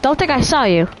saw you. Don't think I saw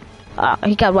you.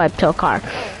 He got webbed to a car.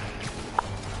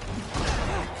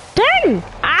 Dang!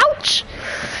 Ouch!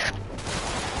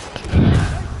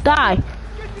 Die.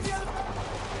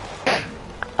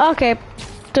 Okay.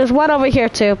 There's one over here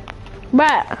too.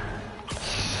 But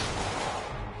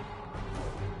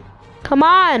come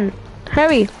on!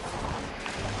 Hurry.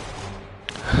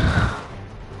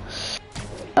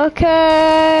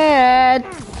 Okay.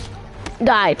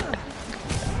 Died.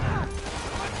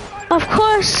 Of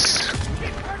course.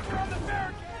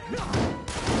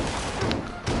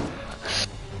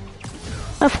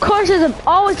 Of course, there's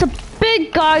always a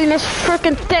big guy in this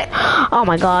freaking thing. Oh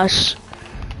my gosh.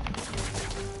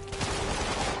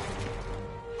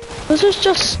 This is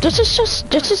just.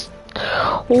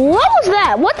 What was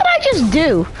that? What did I just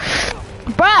do?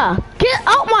 Bruh, get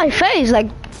out my face. Like,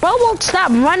 bro won't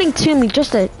stop running to me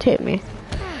just to hit me.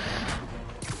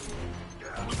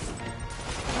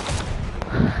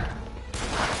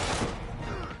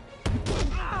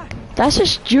 That's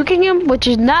just juking him, which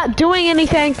is not doing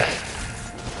anything.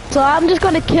 So I'm just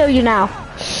gonna kill you now.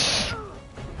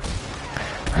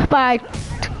 Bye.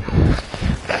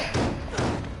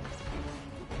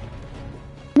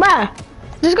 Bruh,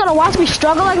 just gonna watch me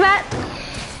struggle like that?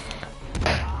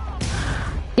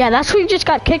 Yeah, that's where you just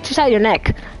got kicked inside your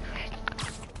neck.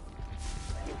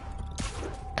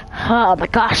 Oh my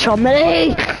gosh, so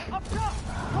many!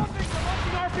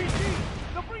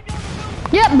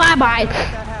 Yep, bye-bye.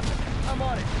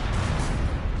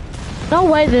 No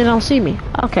way they don't see me.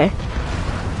 Okay.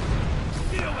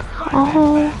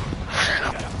 Oh.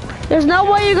 There's no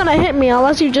way you're gonna hit me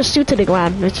unless you just shoot to the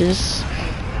ground, which is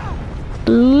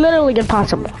literally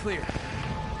impossible.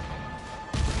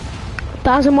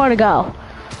 1,000 more to go.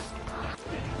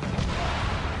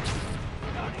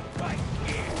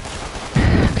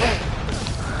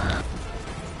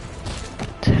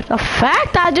 The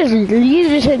fact I just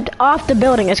yeeted him off the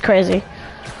building is crazy.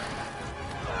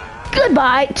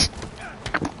 Goodbye.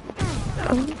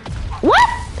 What?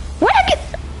 Where did I get?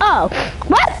 Oh,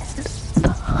 what?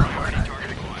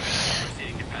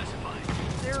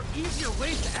 There are easier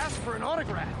ways to ask for an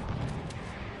autograph.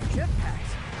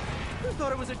 Jetpacks. Who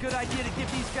thought it was a good idea to give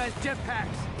these guys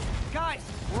jetpacks? Guys,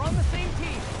 we're on the same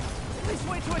team. Please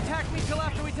wait to attack me till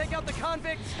after we take out the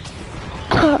convicts.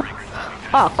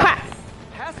 Oh crap.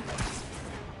 Pacifists.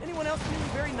 Anyone else feeling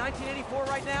very 1984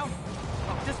 right now?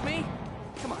 Oh, just me?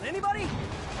 Come on, anybody?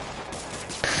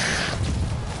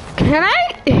 Can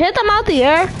I hit them out the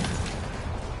air?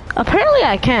 Apparently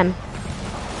I can.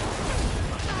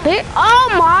 Oh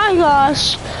my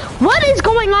gosh. What is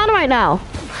going on right now?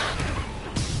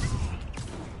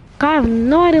 I have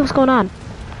no idea what's going on.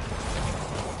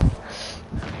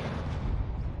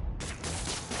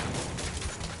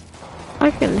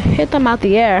 I can hit them out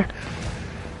the air.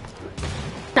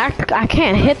 I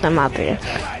can't hit them out there.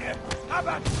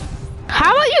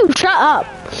 How about you shut up?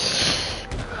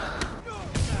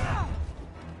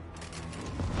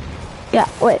 Yeah,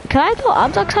 wait, can I throw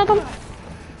objects at them?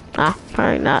 Ah,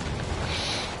 probably not.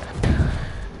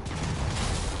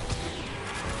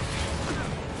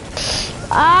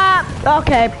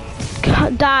 Okay.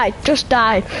 Die, just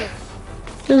die.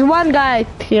 There's one guy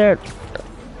here.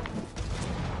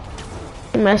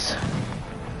 Miss.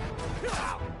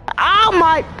 Oh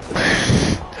my.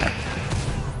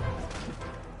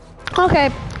 Okay.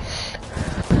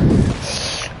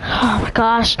 Oh my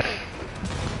gosh.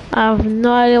 I have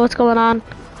no idea what's going on.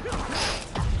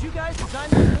 Did you guys design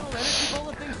these little energy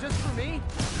bullet things just for me?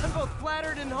 I'm both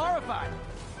flattered and horrified.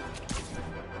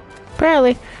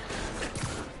 Apparently.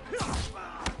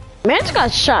 Man's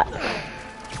got shot.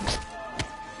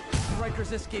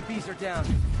 Riker's escapees are down.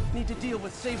 Need to deal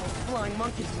with Sable's flying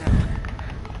monkeys now.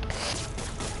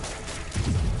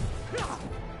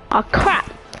 Oh crap!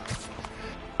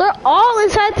 They're all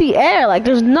inside the air. Like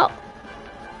there's no.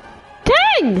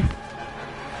 Dang!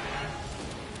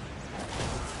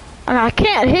 I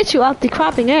can't hit you out the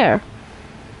crapping air.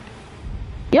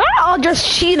 You're all just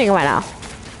cheating right now.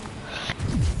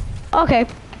 Okay.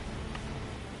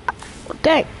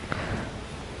 Dang.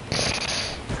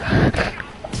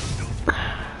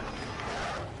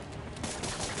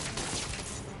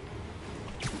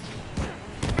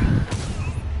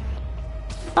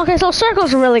 Okay, so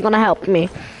circles are really gonna help me.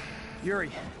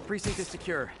 Yuri, precinct is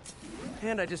secure.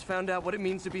 And I just found out what it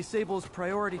means to be Sable's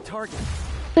priority target.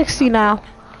 60 now.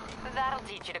 That'll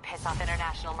teach you to piss off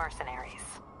international mercenaries.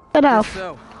 Enough.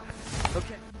 So,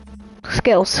 okay.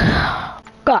 Skills.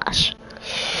 Gosh.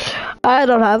 I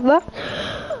don't have that.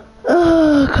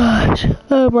 Oh gosh.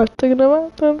 Am I thinking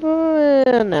about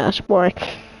that? Nah, it's boring.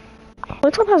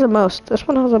 Which one has the most? This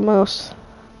one has the most.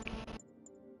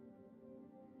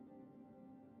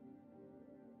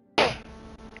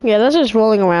 Yeah, this is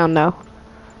rolling around now.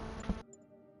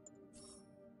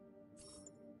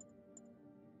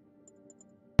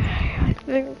 I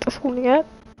think this one yet.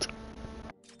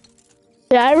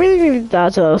 Yeah, I really need to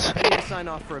dodge those. I need to sign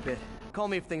off for a bit. Call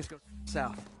me if things go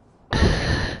south.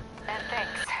 And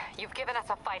thanks. You've given us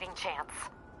a fighting chance.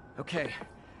 Okay.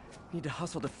 Need to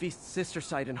hustle to Feast's sister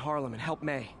site in Harlem and help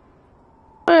May.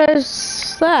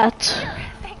 Where's that?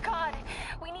 Thank God.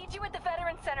 We need you at the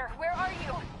Veteran Center. Where are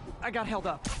you? I got held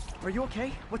up. Are you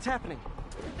okay? What's happening?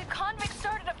 The convicts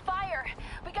started a fire.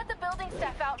 We got the building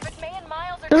staff out, but May and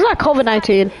Miles are... This is not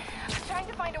COVID-19. I'm trying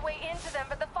to find a way into them,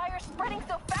 but the fire's spreading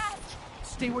so fast.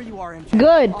 Stay where you are, MJ.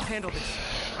 Good. I'll handle this.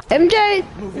 MJ,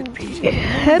 Move it, Pete.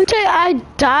 MJ, I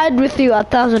died with you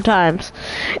 1,000 times.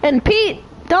 And Pete,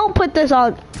 don't put this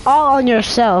all on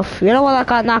yourself. You're the one that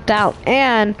got knocked out.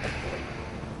 And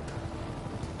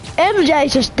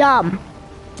MJ's just dumb.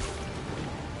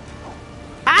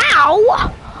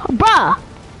 Ow! Bruh.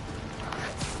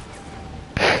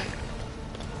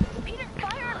 Peter,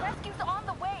 fire and rescue's on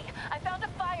the way. I found a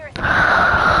fire.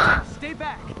 Stay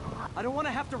back. I don't want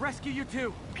to have to rescue you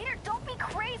too. Peter, don't be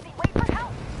crazy. Wait for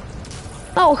help.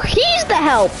 Oh, he's the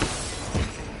help.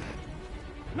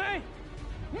 May!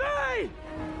 May!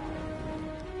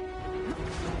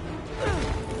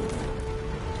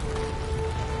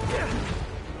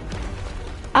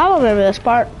 I remember this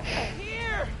part.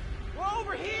 Here! We're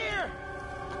over here!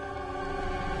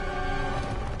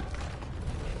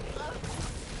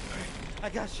 I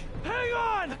got you. Hang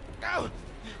on! Go!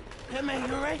 Hey, man,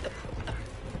 you alright?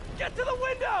 Get to the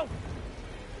window!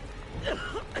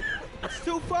 It's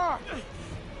too far.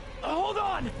 Hold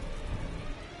on!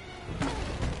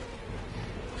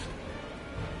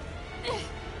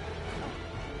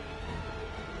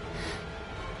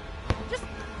 Just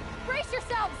brace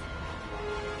yourselves.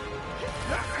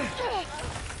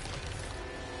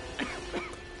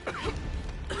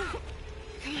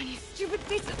 Come on, you stupid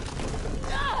piece of...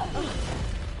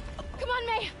 Come on,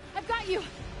 May. I've got you.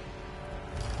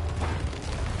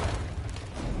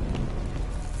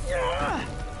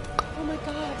 Oh my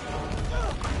God.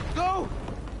 Go!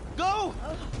 Go!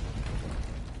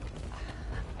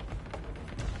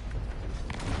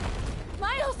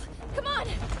 Miles, come on.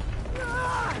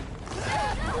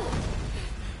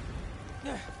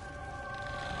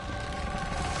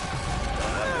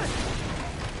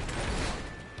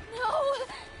 No.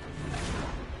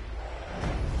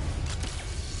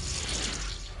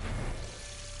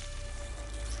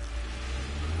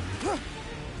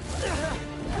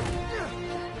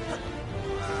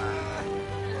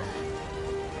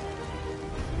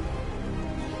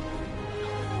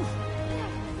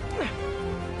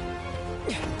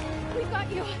 We've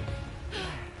got you.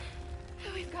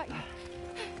 We've got you.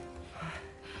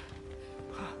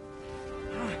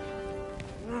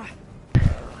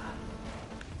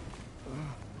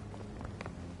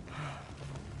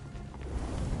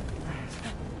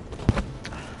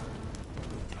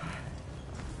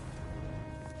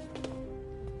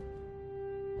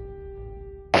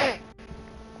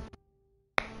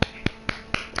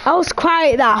 I was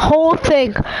quiet that whole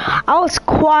thing. I was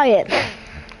quiet.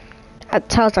 At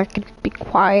times I can be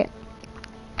quiet.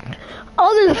 I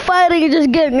was just fighting and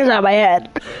just getting inside my head.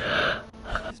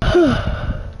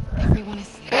 Everyone is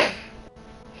safe.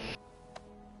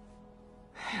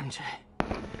 MJ,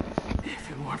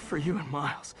 if it weren't for you and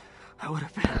Miles, I would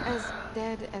have been... As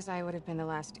dead as I would have been the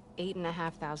last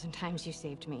 8,500 times you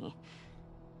saved me.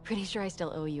 Pretty sure I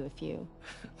still owe you a few.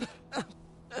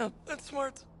 That's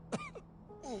smart.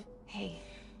 Hey,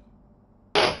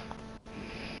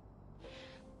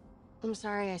 I'm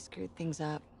sorry I screwed things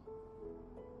up.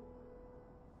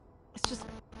 It's just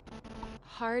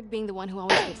hard being the one who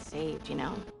always gets saved, you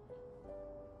know?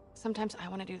 Sometimes I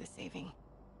want to do the saving.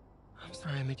 I'm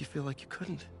sorry I made you feel like you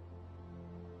couldn't.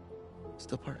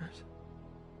 Still partners?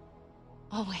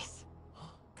 Always.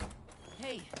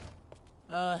 Hey,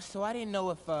 so I didn't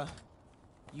know if,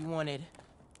 you wanted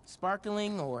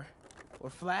sparkling or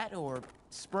flat or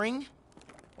spring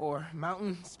or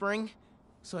mountain spring.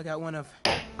 So I got one of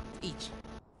each.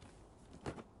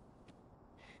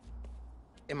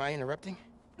 Am I interrupting?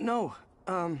 No,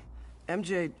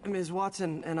 MJ, Ms.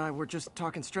 Watson and I were just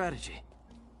talking strategy.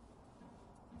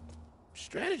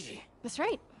 Strategy? That's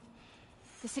right.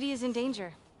 The city is in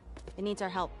danger. It needs our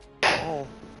help. All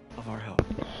of our help.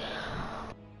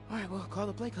 Alright, well, call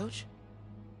the play, coach.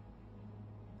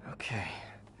 Okay.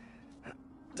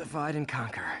 Divide and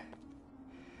conquer.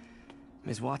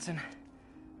 Ms. Watson,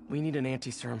 we need an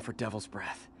anti-serum for Devil's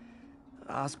Breath.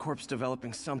 Oscorp's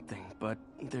developing something, but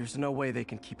there's no way they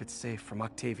can keep it safe from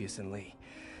Octavius and Lee.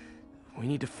 We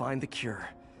need to find the cure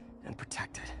and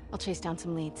protect it. I'll chase down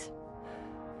some leads.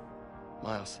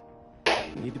 Miles,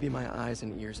 you need to be my eyes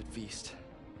and ears at Feast.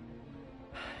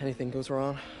 Anything goes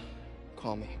wrong,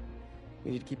 call me.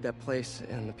 We need to keep that place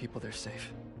and the people there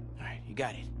safe. Alright, you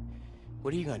got it.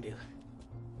 What are you gonna do?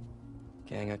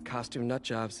 Gang at Costume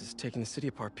Nutjobs is taking the city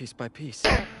apart piece by piece.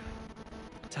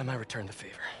 Time I return the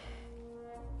favor.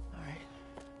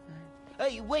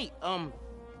 Hey, wait, how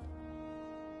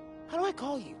do I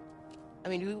call you? I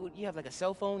mean, do you have like a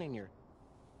cell phone in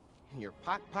your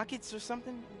pockets or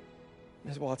something?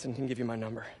 Ms. Watson can give you my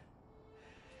number.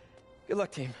 Good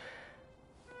luck, team.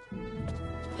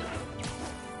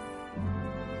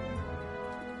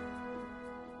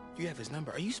 You have his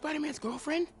number. Are you Spider-Man's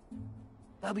girlfriend?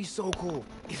 That'd be so cool.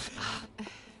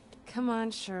 Come on,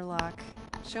 Sherlock.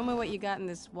 Show me what you got in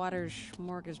this water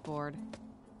smorgasbord.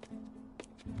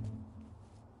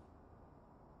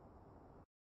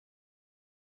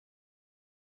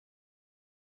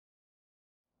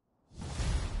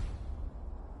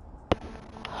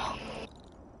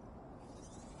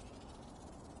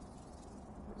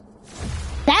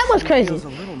 That was crazy. Feels a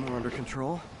little more under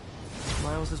control.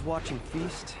 Miles is watching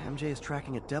Feast. MJ is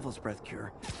tracking a Devil's Breath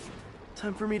cure.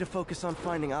 Time for me to focus on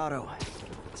finding Otto,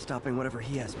 stopping whatever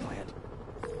he has planned.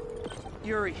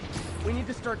 Yuri, we need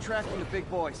to start tracking the big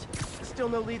boys. Still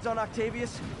no leads on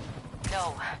Octavius?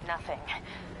 No, nothing.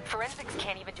 Forensics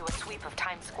can't even do a sweep of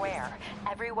Times Square.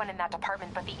 Everyone in that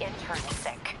department but the intern is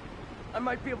sick. I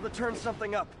might be able to turn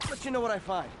something up. Let you know what I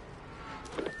find.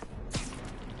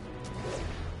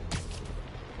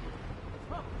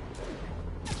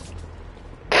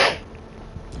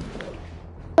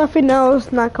 Stuffy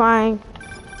nose, not crying.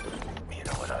 You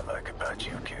know what I like about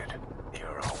you, kid?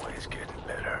 You're always getting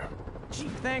better. Gee,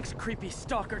 thanks, creepy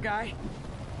stalker guy.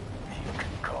 You can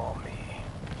call me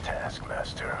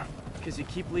Taskmaster. Because you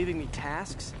keep leaving me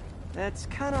tasks? That's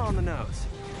kinda on the nose.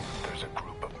 There's a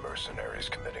group of mercenaries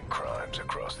committing crimes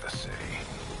across the city.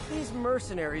 These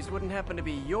mercenaries wouldn't happen to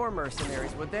be your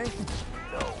mercenaries, would they?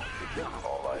 No,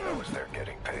 all I know is they're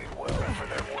getting paid well for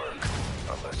their work.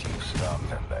 Unless you stop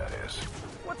them, that is.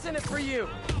 What's in it for you?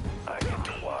 I get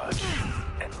to watch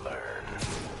and learn.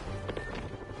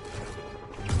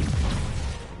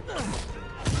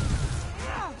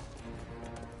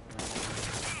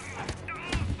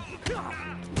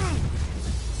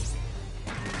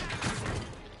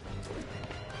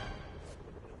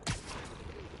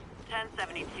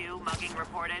 Mugging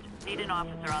reported. Need an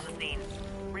officer on the scene.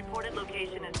 Reported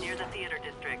location is near the theater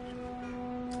district.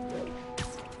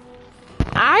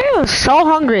 I am so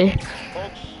hungry.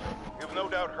 Folks, you've no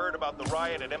doubt heard about the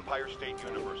riot at Empire State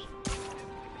University.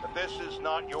 But this is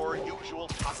not your usual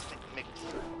toxic mix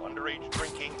of underage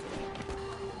drinking.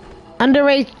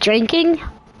 Underage drinking?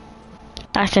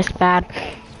 That's just bad.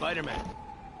 Spider-Man,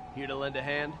 here to lend a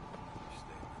hand?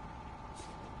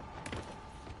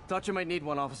 Thought you might need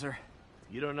one, officer.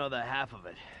 You don't know the half of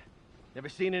it. Never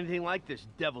seen anything like this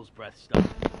Devil's Breath stuff.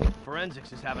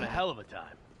 Forensics is having a hell of a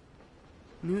time.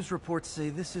 News reports say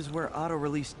this is where Otto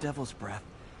released Devil's Breath.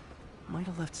 Might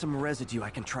have left some residue I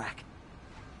can track.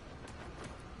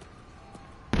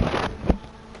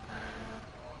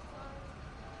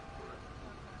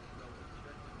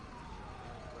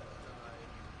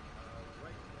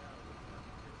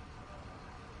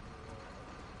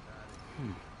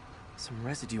 Some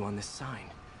residue on this sign.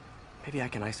 Maybe I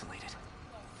can isolate it.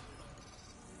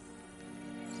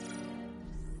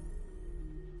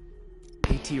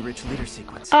 AT-rich leader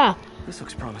sequence. Ah. This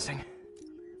looks promising.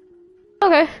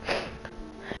 Okay.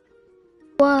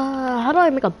 How do I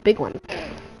make a big one?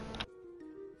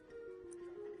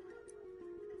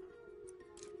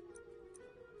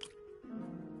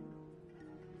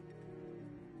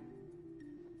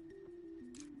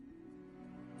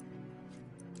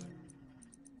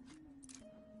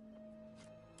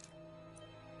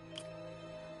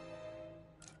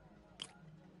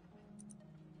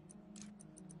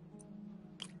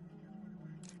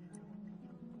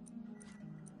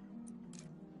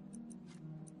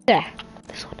 There.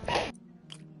 This one.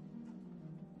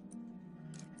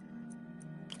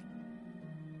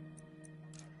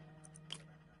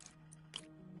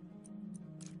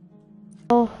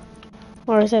 Oh,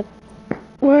 where is it?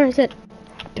 Where is it?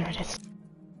 There it is.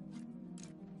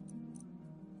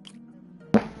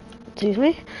 Excuse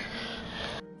me.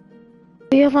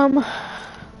 We have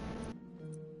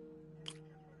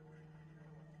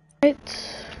right.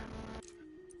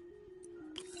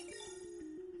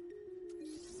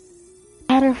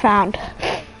 Pattern found.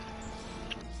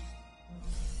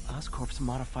 Oscorp's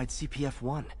modified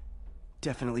CPF-1.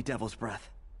 Definitely Devil's Breath.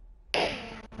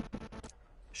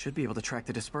 Should be able to track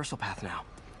the dispersal path now.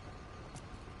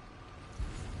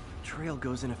 Trail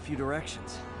goes in a few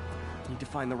directions. Need to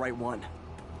find the right one.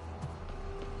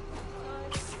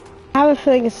 I have a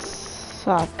feeling it's...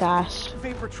 oh gosh.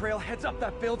 Vapor trail heads up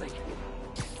that building.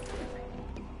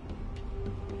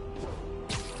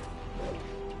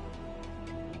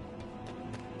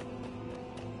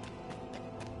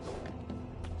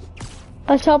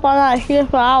 Let's hope I'm not here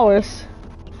for hours.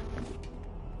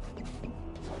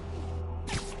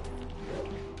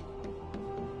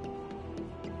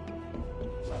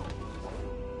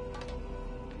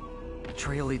 The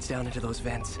trail leads down into those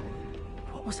vents.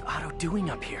 What was Otto doing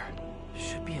up here?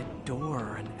 Should be a door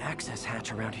or an access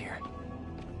hatch around here.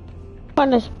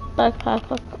 Find this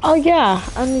backpack. Oh yeah,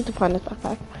 I need to find this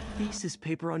backpack. Thesis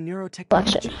paper on neurotechnology.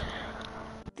 Collection.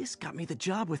 This got me the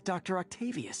job with Dr.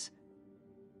 Octavius.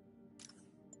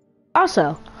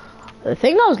 Also, the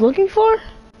thing I was looking for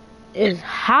is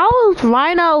how is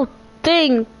Rhino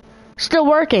thing still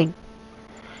working?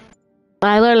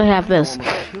 I literally have this. He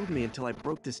almost killed me until I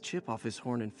broke this chip off his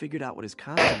horn and figured out what his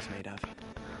costume's made of.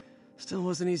 Still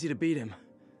wasn't easy to beat him.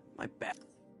 My bad.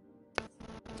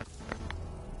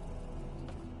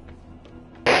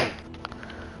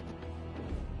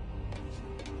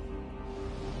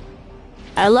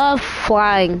 I love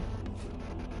flying.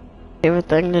 Favorite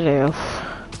thing to do.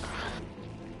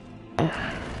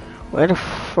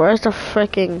 Where's the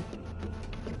freaking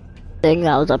thing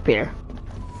that was up here?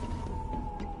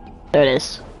 There it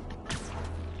is.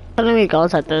 I don't even go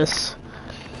like this.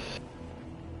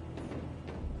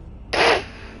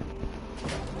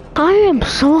 I am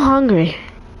so hungry.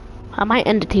 I might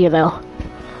end it here though.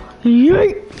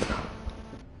 Yay!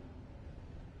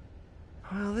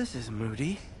 Well, this is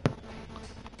moody.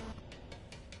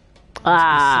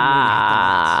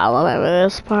 I remember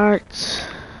this part.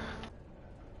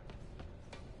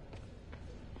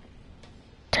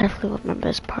 Definitely remember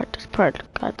this part. This part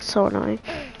got so annoying.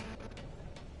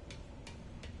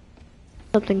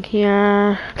 Something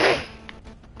here.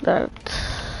 That.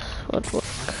 What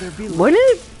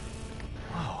did?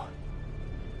 Whoa.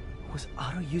 Was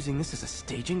Otto using this as a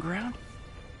staging ground?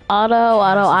 Otto.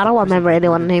 I don't remember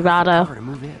anyone named Otto. To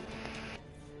move in.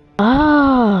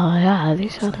 Oh, yeah,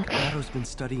 these are the... Otto's been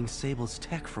studying Sable's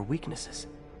tech for weaknesses.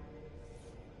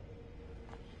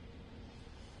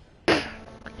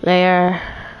 There.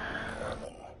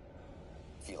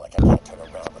 Feel like I can't turn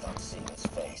around without seeing his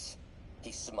face.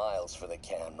 He smiles for the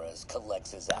cameras,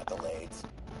 collects his accolades,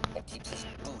 and keeps his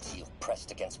boot heel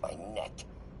pressed against my neck.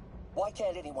 Why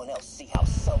can't anyone else see how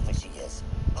selfish he is?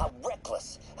 How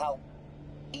reckless? How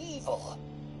evil?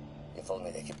 If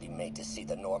only they could be made to see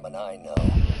the Norman I know.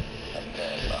 The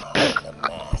man behind the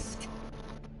mask.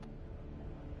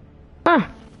 Huh.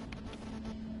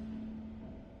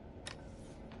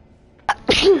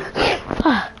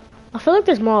 I feel like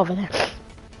there's more over there.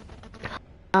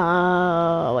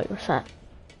 Wait, what's that?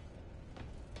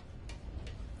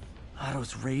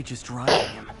 Otto's rage is driving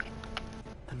him.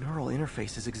 The neural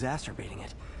interface is exacerbating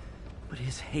it, but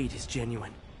his hate is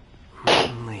genuine.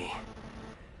 Lee.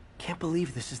 Can't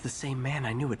believe this is the same man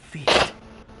I knew at Feast.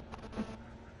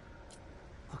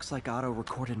 Looks like Otto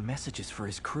recorded messages for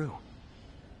his crew.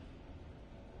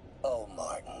 Oh,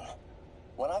 Martin.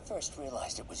 When I first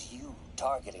realized it was you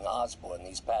targeting Osborn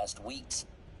these past weeks,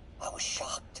 I was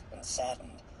shocked and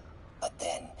saddened. But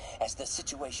then, as the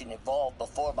situation evolved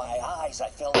before my eyes, I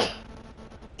felt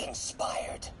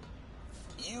inspired.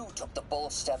 You took the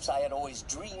bold steps I had always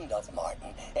dreamed of,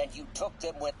 Martin, and you took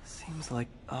them with... Seems like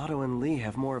Otto and Lee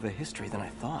have more of a history than I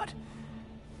thought.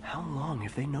 How long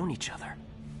have they known each other?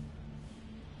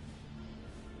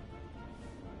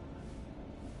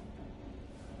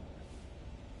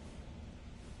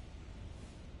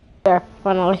 There,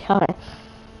 finally, okay.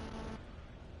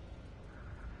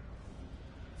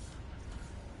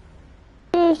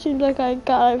 It seems like I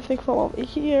got everything from over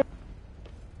here.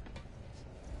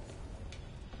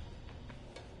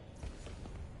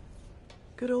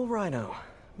 Good old Rhino.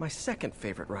 My second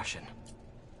favorite Russian.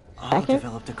 Otto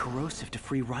developed a corrosive to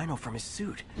free Rhino from his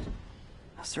suit.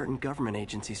 A certain government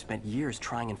agency spent years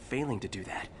trying and failing to do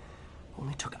that.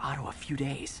 Only took Otto a few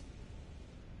days.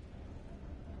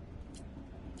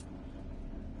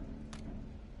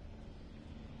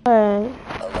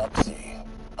 Alexei,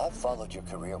 I've followed your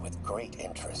career with great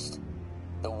interest.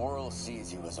 The world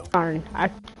sees you as a... Darn,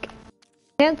 I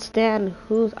can't stand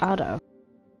who's Otto.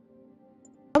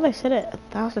 How have I said it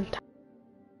 1,000 times?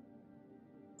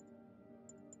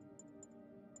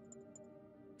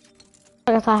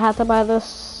 I guess I had to buy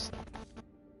this.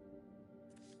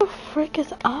 Who the frick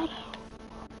is Otto?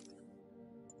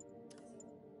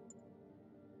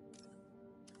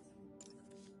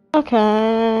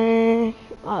 Okay,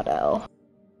 Otto.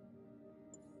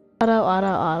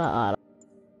 Otto.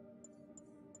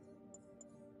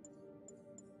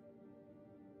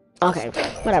 Okay,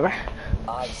 whatever.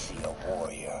 I see a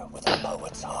warrior with a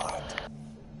poet's heart.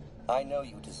 I know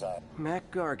you desire... Mac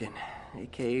Gargan,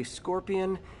 aka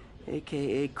Scorpion,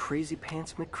 aka Crazy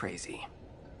Pants McCrazy.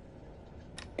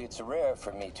 It's rare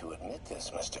for me to admit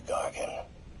this, Mr. Gargan.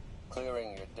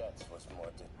 Clearing your debts was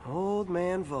more... Old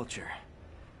man Vulture.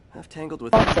 I've tangled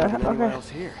with him more than anyone else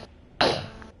here.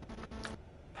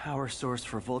 Power source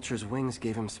for Vulture's wings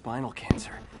gave him spinal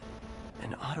cancer.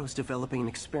 And Otto's developing an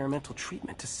experimental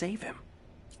treatment to save him.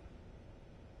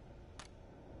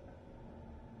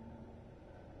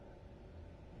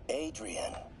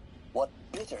 Adrian, what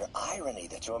bitter irony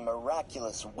that your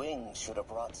miraculous wings should have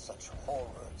brought such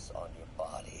horrors on your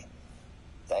body.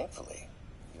 Thankfully,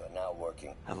 you are now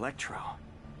working... Electro.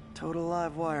 Total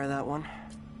live wire, that one.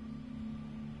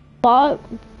 Ball.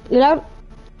 You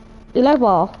like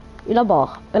ball.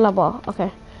 Okay.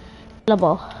 You like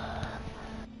ball.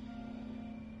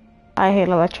 I hate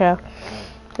Electro.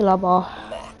 You love ball.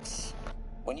 Max.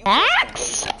 When you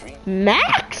Max?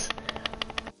 Max?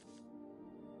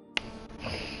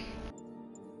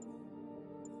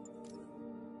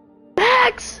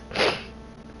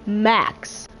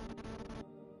 Max.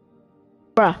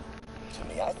 Bruh. To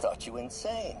me, I thought you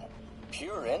insane.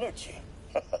 Pure energy.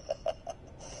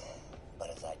 But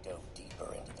as I dove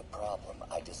deeper into the problem,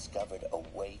 I discovered a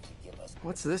way to give us...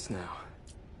 What's this now?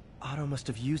 Otto must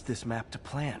have used this map to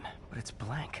plan, but it's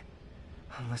blank.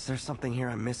 Unless there's something here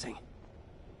I'm missing.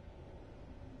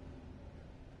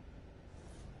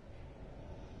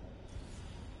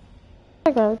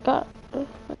 Got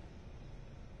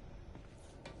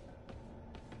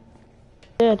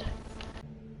good.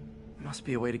 Must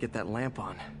be a way to get that lamp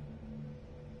on.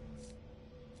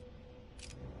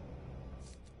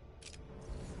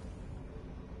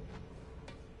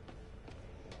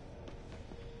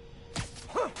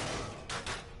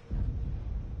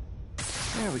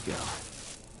 There we go.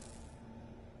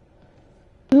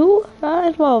 Two? That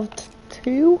involved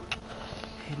two?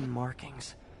 Hidden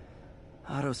markings.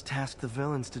 Otto's tasked the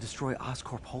villains to destroy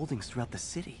Oscorp holdings throughout the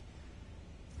city.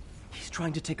 He's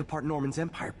trying to take apart Norman's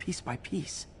empire piece by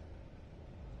piece.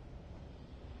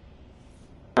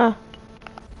 Why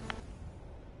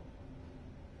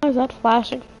is that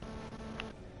flashing?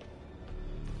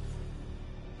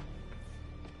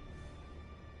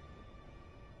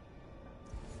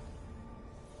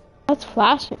 That's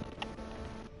flashing.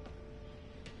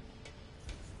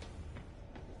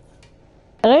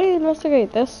 Did I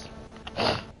investigate this?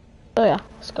 Oh yeah,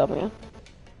 let's go again.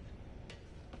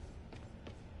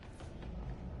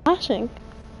 Flashing.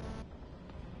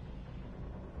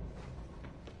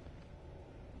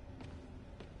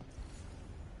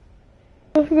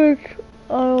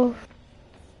 Oh.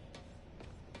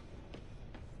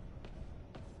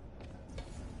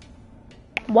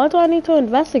 Why do I need to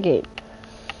investigate?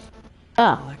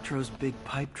 Electro's big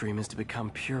pipe dream is to become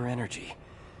pure energy.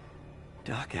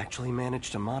 Doc actually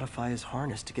managed to modify his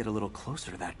harness to get a little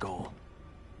closer to that goal.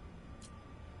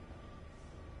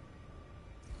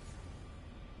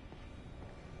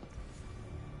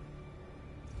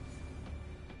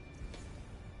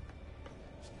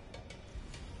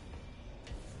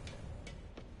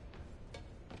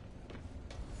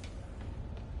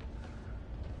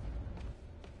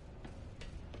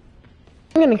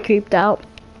 I'm getting creeped out.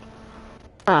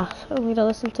 So we need to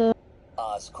listen to...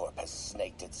 Oscorp has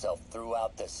snaked itself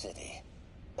throughout the city.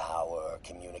 Power,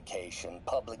 communication,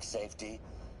 public safety.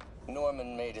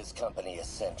 Norman made his company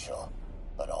essential,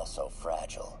 but also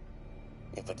fragile.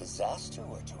 If a disaster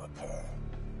were to occur,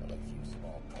 and a few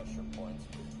small pressure points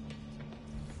between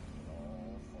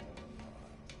all fall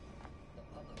apart, the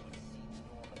public would see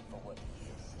Norman for what he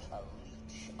is, a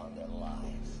leech on their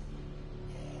lives.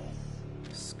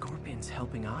 Yes. Scorpion's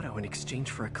helping Otto in exchange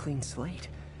for a clean slate.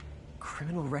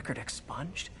 Criminal record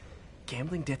expunged?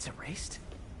 Gambling debts erased?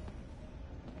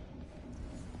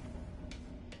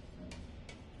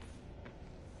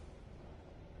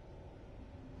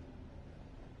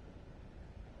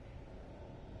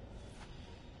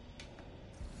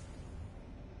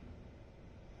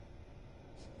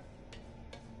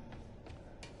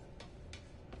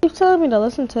 keeps telling me to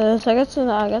listen to this. I guess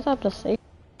I have to say.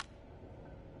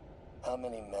 How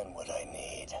many men would I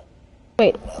need?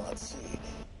 Wait. Now let's see.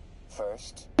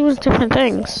 First, it was different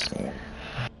things. Disaster,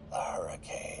 a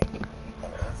hurricane,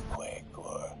 an earthquake,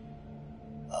 or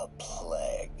a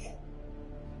plague.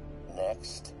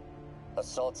 Next,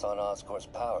 assaults on Oscorp's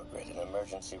power grid and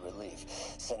emergency relief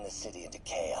send the city into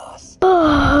chaos.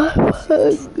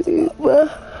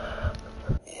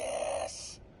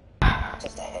 Yes,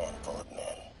 just a handful of men.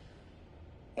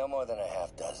 No more than a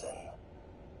half dozen.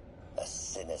 A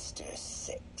sinister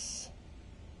 6.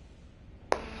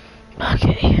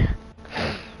 Okay.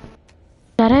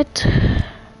 Got it?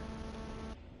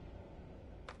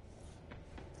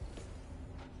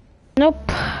 Nope.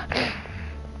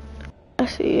 I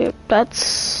see if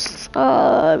that's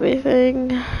everything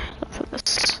for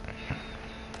this.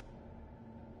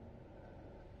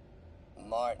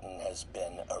 Martin has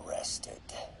been arrested.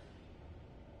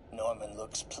 Norman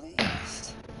looks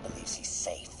pleased. Believes he's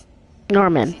safe.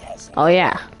 Norman. Oh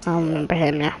yeah, I remember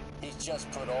him now. He's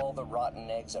just put all the rotten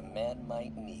eggs a man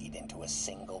might need into a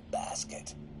single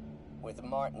basket. With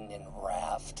Martin in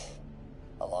raft,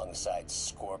 alongside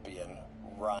Scorpion,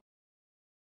 Rhino.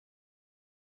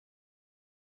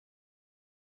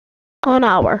 An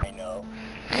hour.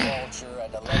 Vulture,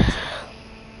 and Electro.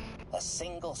 A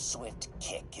single swift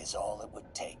kick is all it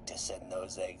would take to send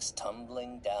those eggs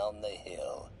tumbling down the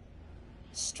hill.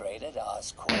 Straight at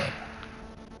Oscorp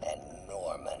and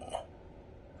Norman.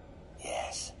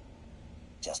 Yes,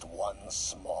 just one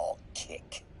small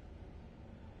kick.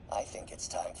 I think it's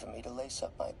time for me to lace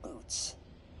up my boots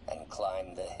and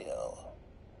climb the hill.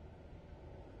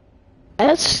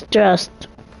 That's just...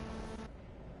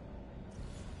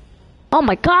 Oh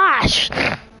my gosh!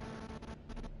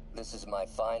 This is my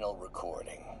final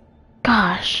recording.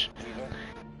 Gosh. Peter,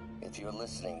 if you're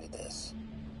listening to this,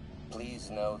 please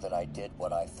know that I did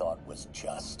what I thought was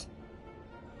just.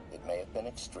 It may have been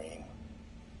extreme,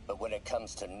 but when it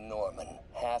comes to Norman,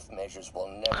 half measures will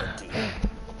never do.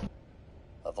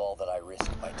 Of all that I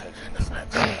risked by taking this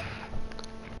next step,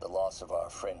 the loss of our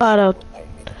friendship will pay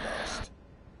me the most.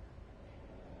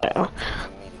 If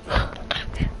we meet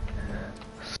again,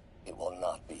 it will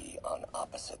not be on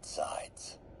opposite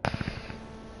sides.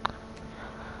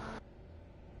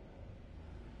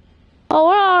 Oh,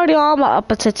 we're already on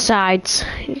opposite sides.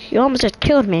 You almost just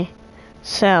killed me.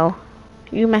 So,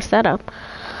 you messed that up.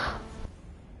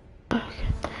 Okay.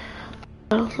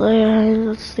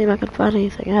 Let's see if I can find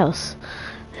anything else.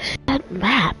 That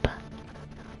map.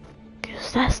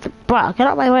 Cause that's the... Bro, get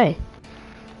out of my way.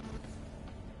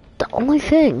 The only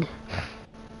thing.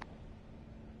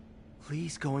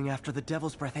 Lee's going after the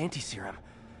Devil's Breath anti-serum.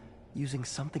 Using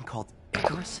something called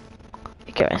Icarus?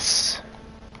 Icarus.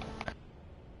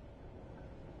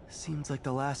 Seems like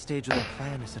the last stage of the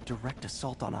plan is a direct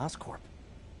assault on Oscorp.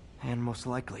 And most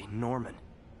likely, Norman.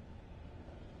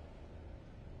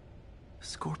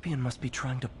 Scorpion must be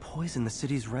trying to poison the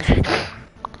city's reservoir.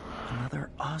 Another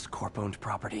Oscorp-owned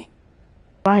property.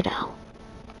 Rhino.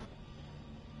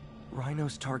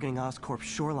 Rhino's targeting Oscorp's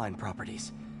shoreline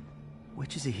properties.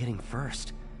 Which is he hitting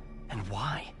first? And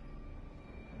why?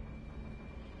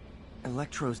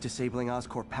 Electro's disabling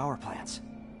Oscorp power plants.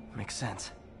 Makes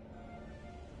sense.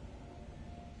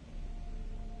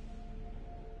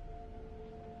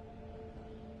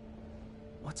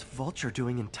 What's Vulture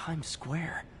doing in Times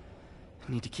Square?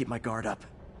 I need to keep my guard up.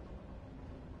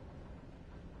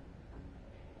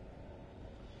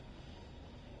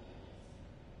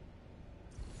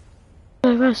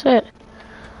 That's it.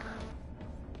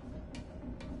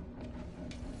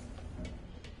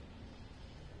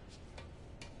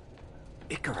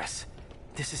 Icarus,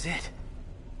 this is it.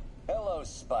 Hello,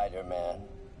 Spider-Man.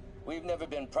 We've never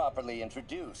been properly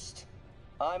introduced.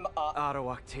 I'm Otto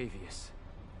Octavius.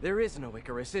 There is no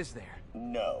Icarus, is there?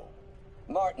 No.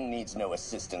 Martin needs no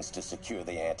assistance to secure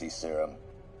the anti-serum.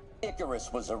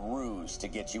 Icarus was a ruse to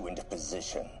get you into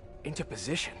position. Into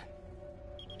position?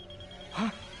 Huh?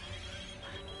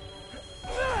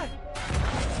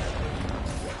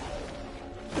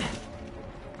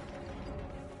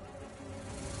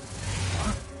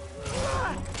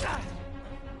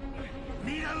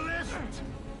 Need a lift?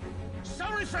 So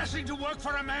refreshing to work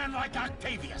for a man like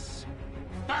Octavius.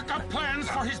 Backup plans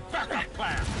for his backup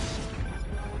plans.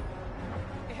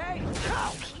 Hey!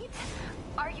 Pete?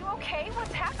 Are you okay?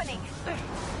 What's happening?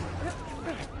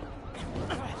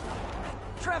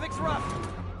 Traffic's rough.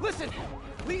 Listen,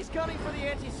 Lee's gunning for the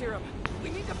anti-serum. We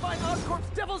need to find Oscorp's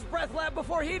Devil's Breath lab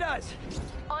before he does.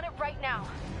 On it right now.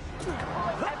 Pull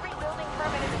up every building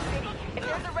permit in the city. If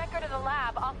there's a record of the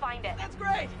lab, I'll find it. That's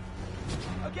great.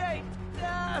 Okay.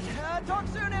 Talk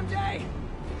soon, MJ.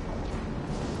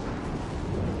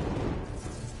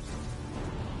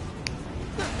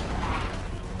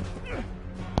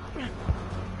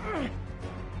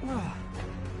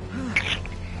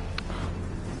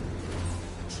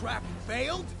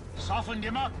 Softened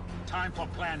him up. Time for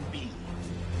plan B.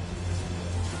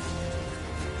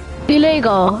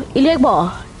 Illegal.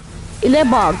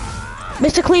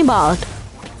 Mr. Cleanball.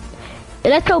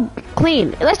 Electro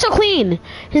Clean.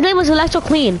 His name was Electro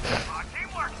Clean.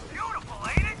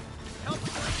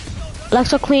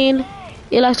 Electro Clean.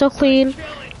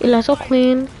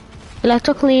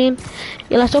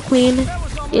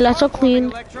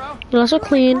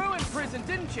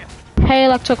 Hey,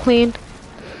 Electro Clean.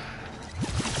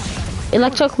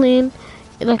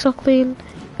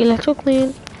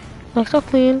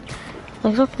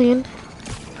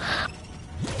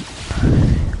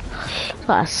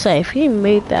 That's safe. He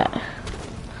made that.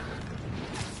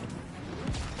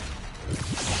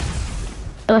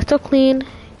 Electro Clean.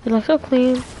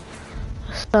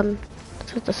 Stun.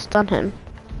 Just to stun him.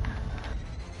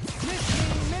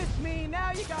 Miss me,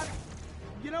 now you got it.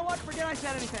 You know what? Forget I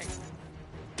said anything.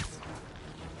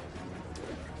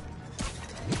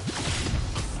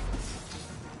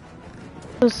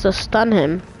 Just to stun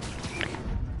him.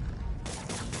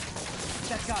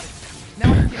 That got it.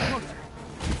 Now I can get closer.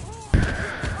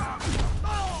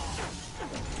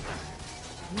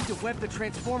 Need to web the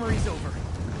transformer he's over.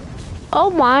 Oh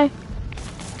my.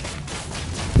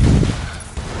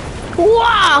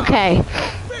 Wow, okay.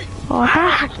 Oh,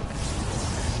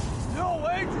 no,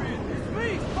 Adrian, it's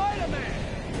me, Spider-Man.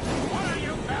 What are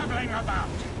you babbling about?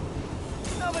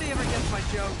 Nobody ever gets my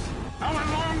jokes. Our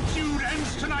long feud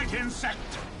ends tonight, insect.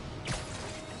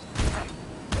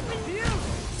 Phew!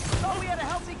 Thought we had a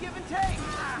healthy give and take.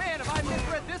 Man, have I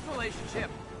misread this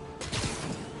relationship.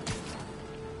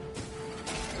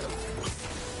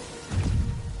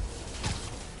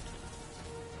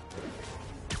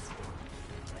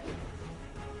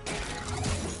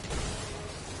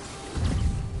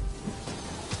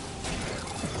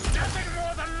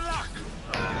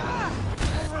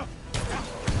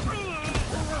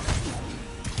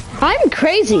 I'm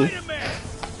crazy.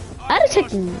 I had to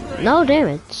take no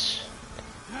damage.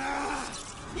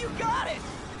 You got it!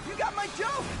 You got my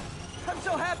joke! I'm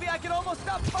so happy I can almost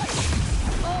stop fighting!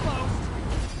 Almost!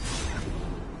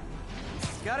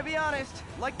 Gotta be honest,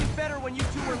 liked it better when you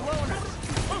two were loners.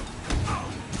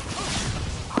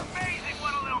 Amazing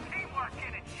what a little teamwork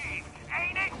can achieve,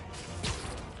 ain't it?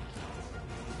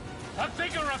 A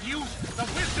vigor of youth, the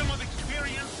wisdom of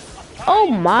experience.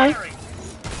 Oh my.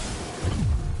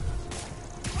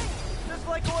 Just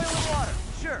like oil and water,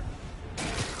 sure.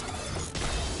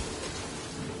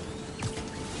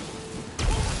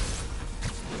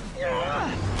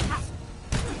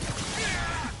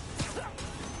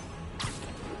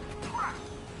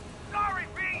 Sorry,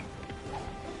 Pete.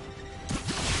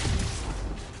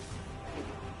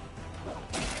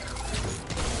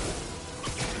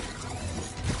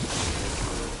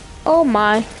 Oh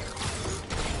my.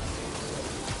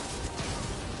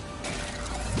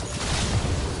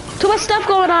 Too much stuff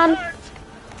going on.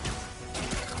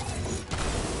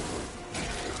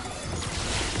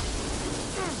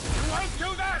 Won't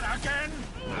do that again.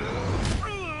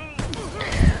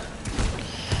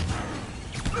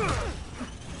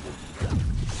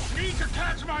 Need to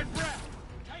catch my breath.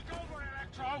 Take over,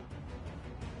 Electro.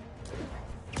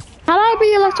 How do I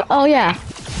be Electro? Oh yeah.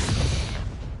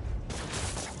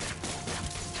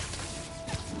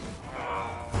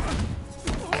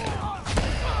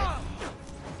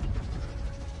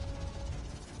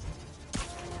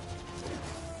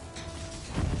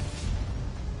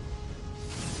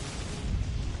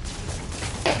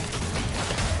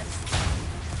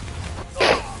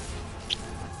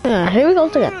 Yeah, here we go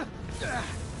again.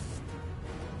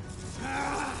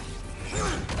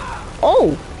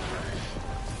 Oh!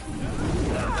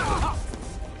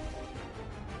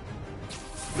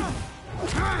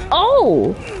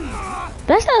 Oh!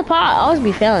 That's not the part I always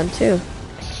be failing too.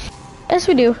 Yes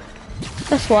we do.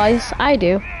 That's wise. I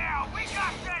do.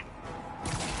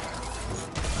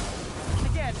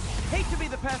 Again, hate to be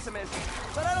the pessimist,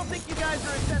 but I don't think you guys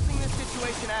are assessing this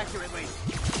situation accurately.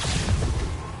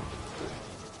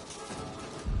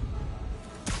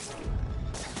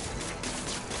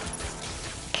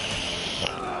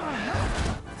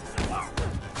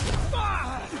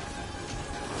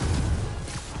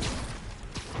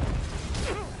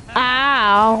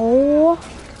 Ow!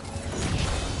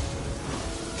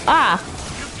 Ah!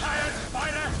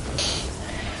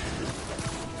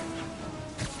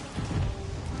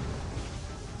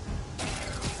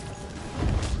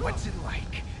 What's it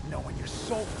like, knowing you're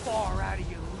so far out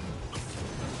of your league?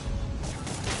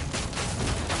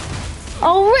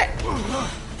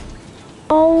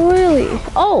 Oh really?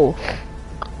 Oh!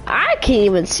 I can't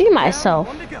even see myself.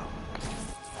 One to go.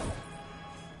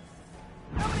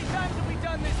 How many times have we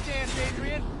done this dance,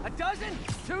 Adrian? A dozen?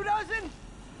 2 dozen?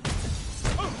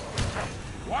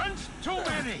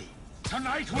 ready!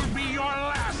 Tonight will be your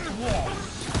last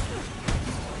waltz!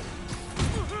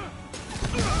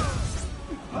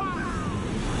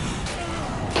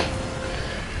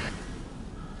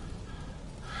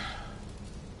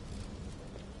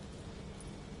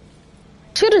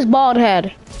 Shoot his bald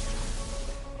head.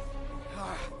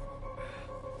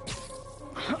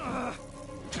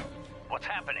 What's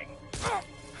happening?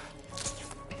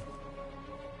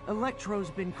 Electro's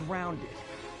been grounded.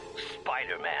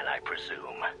 Spider-Man, I presume.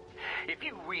 If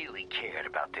you really cared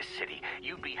about this city,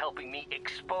 you'd be helping me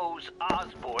expose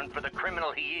Osborn for the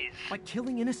criminal he is. By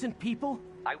killing innocent people?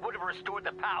 I would have restored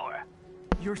the power.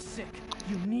 You're sick.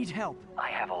 You need help. I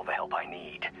have all the help I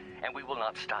need, and we will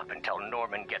not stop until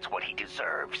Norman gets what he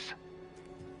deserves.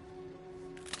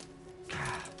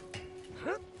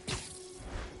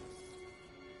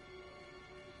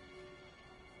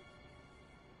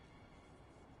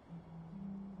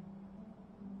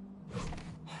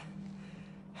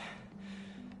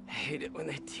 I hate it when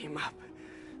they team up.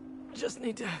 Just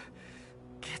need to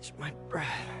catch my breath.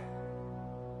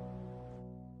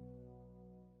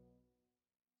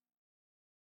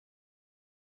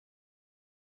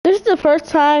 This is the first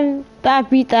time that I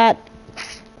beat that.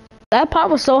 That part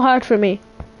was so hard for me.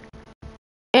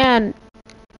 And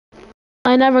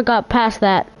I never got past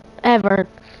that, ever.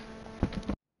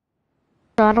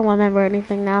 So I don't remember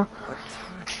anything now.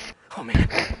 Oh man.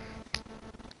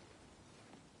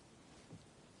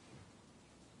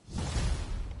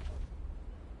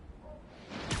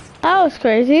 That was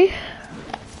crazy.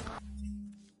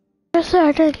 Yes, sir,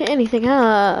 I didn't get anything.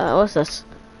 What's this?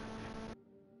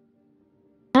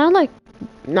 Sound like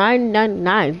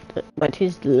 999, but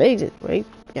he's lazy, right?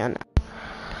 Yeah, no.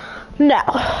 No,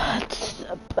 it's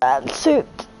a bad suit.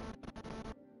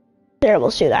 Terrible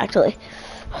suit, actually.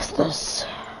 What's this?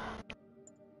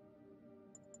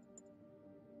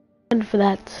 And for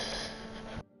that,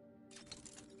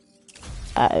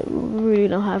 I really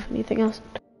don't have anything else.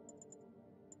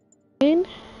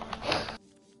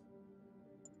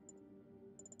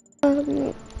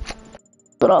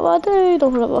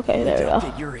 Okay, there we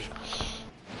go. Yuri.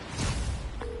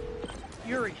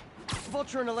 Yuri,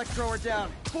 Vulture and Electro are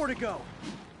down. 4 to go.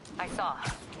 I saw.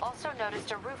 Also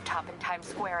noticed a rooftop in Times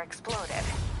Square exploded.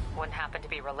 Wouldn't happen to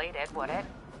be related, would it?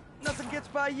 Nothing gets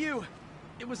by you.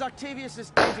 It was Octavius'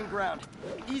 staging ground.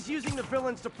 He's using the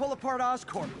villains to pull apart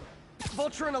Oscorp.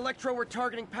 Vulture and Electro were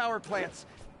targeting power plants.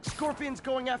 Scorpion's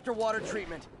going after water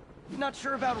treatment. Not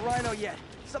sure about Rhino yet.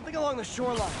 Something along the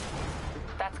shoreline.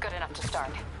 That's good enough to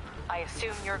start. I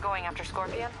assume you're going after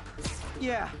Scorpion?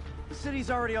 Yeah. The city's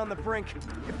already on the brink.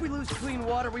 If we lose clean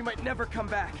water, we might never come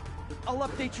back. I'll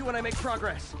update you when I make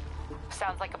progress.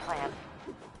 Sounds like a plan.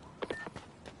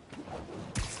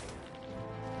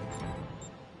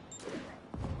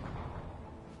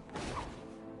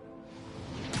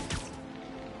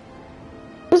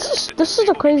 This is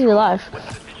a crazy life. What's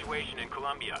the situation in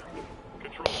Colombia?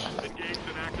 Control, engaged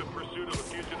in active pursuit of a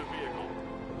fugitive vehicle.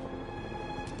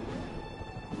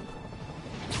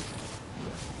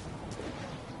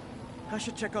 I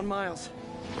should check on Miles.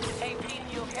 Hey, Pete,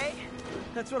 you okay?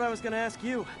 That's what I was gonna ask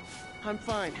you. I'm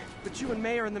fine, but you and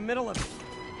May are in the middle of it.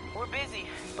 We're busy,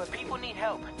 but people need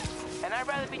help. And I'd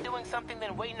rather be doing something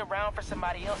than waiting around for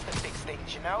somebody else to fix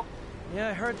things, you know? Yeah,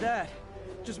 I heard that.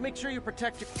 Just make sure you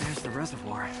protect your... There's the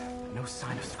reservoir. No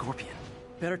sign of Scorpion.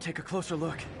 Better take a closer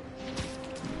look.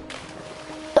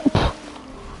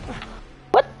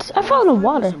 What? I found a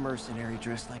water. If I was a mercenary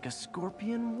dressed like a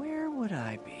scorpion, where would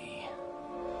I be?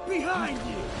 Behind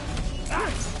you!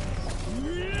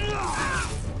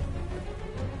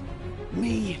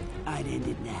 Me, I'd end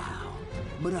it now.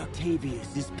 But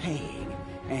Octavius is paying,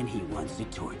 and he wants to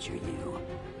torture you,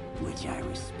 which I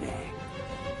respect.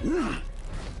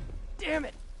 Damn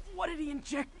it! What did he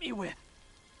inject me with?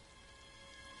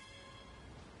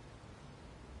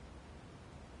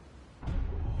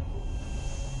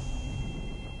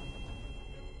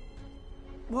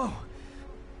 Whoa!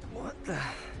 What the...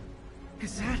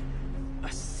 Is that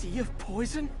a sea of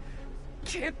poison?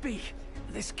 Can't be.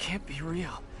 This can't be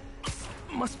real.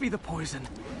 Must be the poison.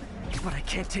 But I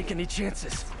can't take any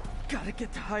chances. Gotta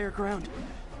get to higher ground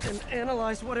and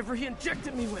analyze whatever he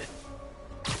injected me with.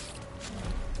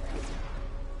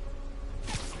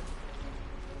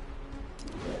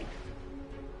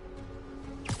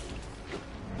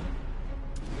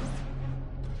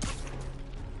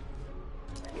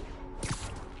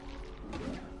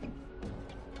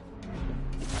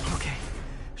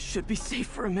 Should be safe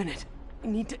for a minute.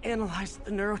 Need to analyze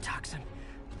the neurotoxin,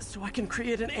 so I can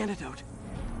create an antidote.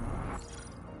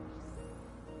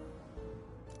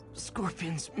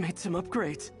 Scorpion's made some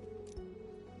upgrades.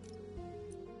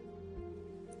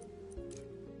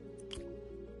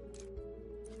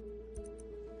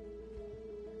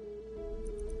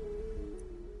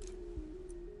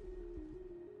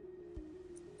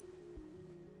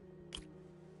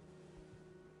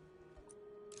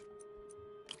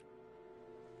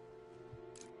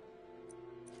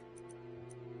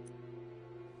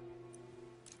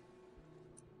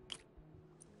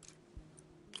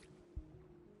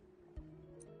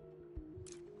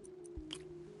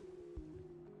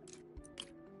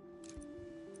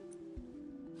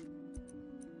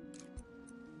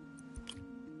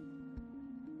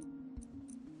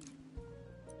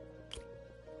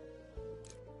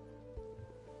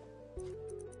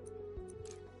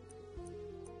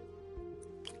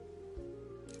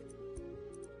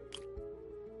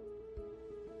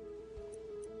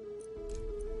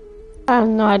 I have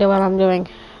no idea what I'm doing.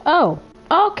 Oh,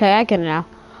 okay, I get it now.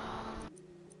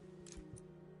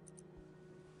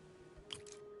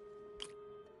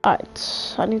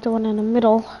 Alright, I need the one in the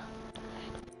middle.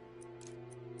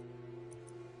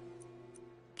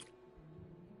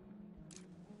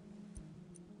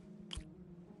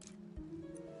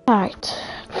 Alright.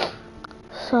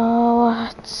 So,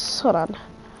 let's, hold on.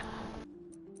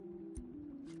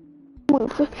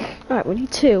 Alright, we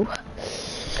need 2.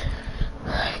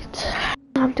 Alright,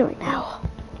 what I'm doing now.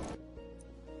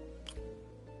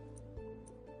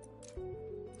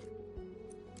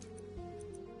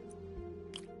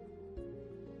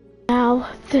 Now,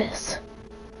 this.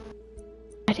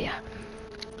 Idea.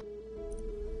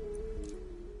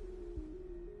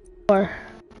 Or.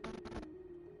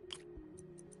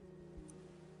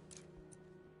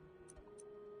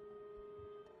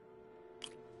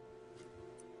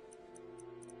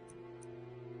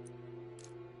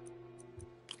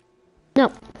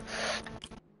 No.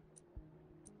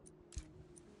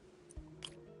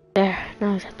 There. Now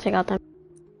I have to take out that.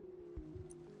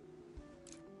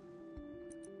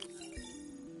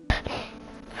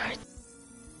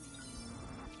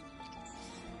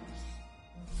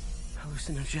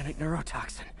 Hallucinogenic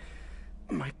neurotoxin.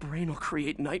 My brain will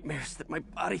create nightmares that my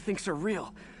body thinks are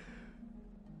real.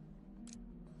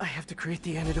 I have to create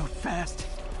the antidote fast.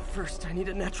 First, I need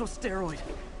a natural steroid.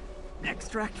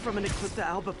 Extract from an Eclipta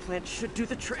alba plant should do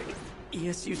the trick.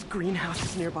 ESU's greenhouse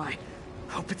is nearby.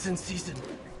 Hope it's in season.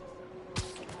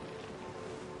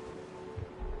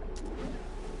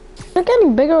 They're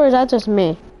getting bigger, or is that just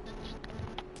me?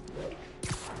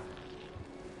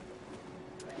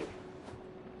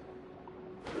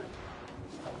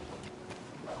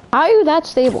 How are you that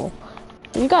stable?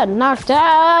 You got knocked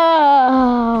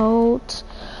out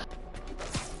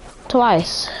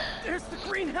twice. There's the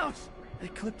greenhouse!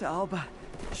 Eclipta alba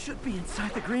should be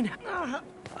inside the greenhouse.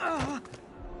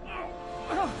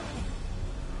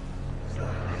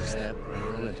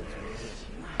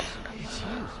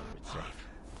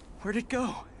 Where'd it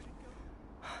go?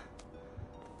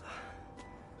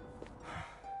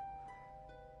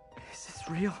 Is this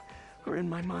real or in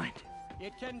my mind?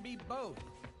 It can be both.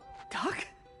 Doc?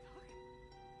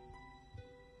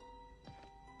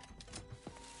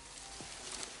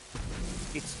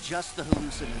 It's just the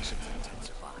hallucinations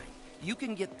intensifying. You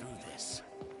can get through this.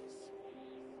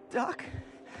 Doc?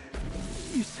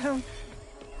 You sound...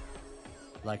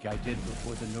 Like I did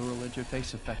before the neural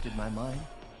interface affected my mind.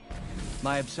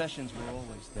 My obsessions were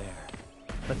always there,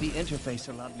 but the interface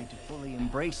allowed me to fully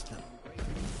embrace them.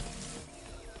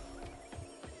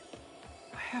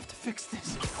 I have to fix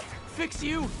this. Fix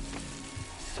you!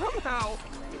 Somehow!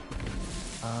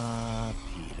 Ah,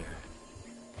 Peter.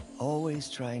 Always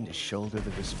trying to shoulder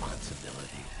the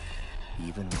responsibility,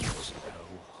 even when there's no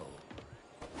hope.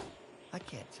 I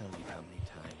can't tell you how many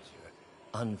times your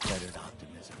unfettered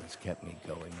optimism has kept me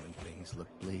going when things look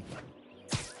bleak.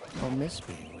 I'll miss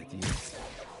being with you.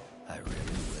 I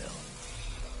really will.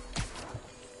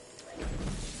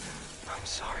 I'm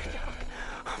sorry, Doc.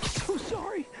 I'm so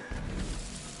sorry.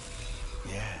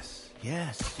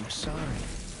 Yes, you're sorry.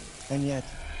 And yet,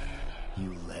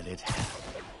 you let it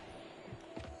happen.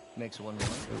 Makes one wonder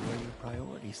where your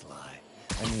priorities lie.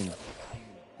 I mean,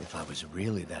 if I was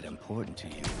really that important to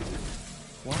you,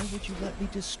 why would you let me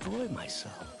destroy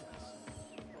myself?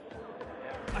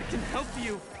 I can help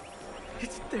you.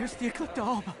 There's the Eclipta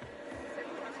alba.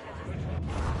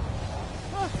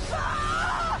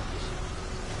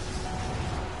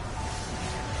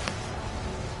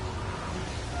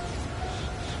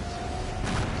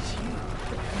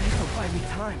 It'll buy me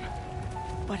time,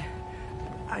 but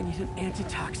I need an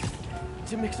antitoxin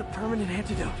to mix a permanent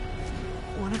antidote.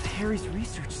 One of Harry's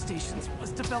research stations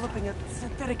was developing a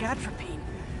synthetic atropine.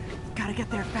 Gotta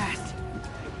get there fast.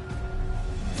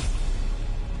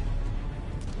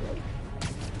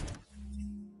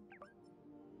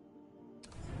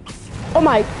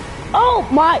 Oh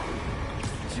my!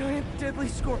 Giant deadly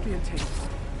scorpion tails.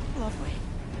 Lovely.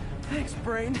 Thanks,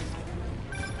 brain.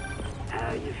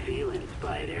 How you feeling,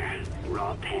 Spider?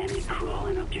 Raw panic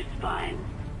crawling up your spine?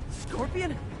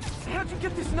 Scorpion? How'd you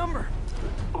get this number?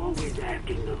 Always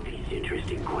asking these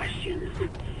interesting questions.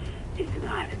 It's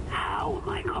not how am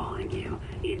I calling you,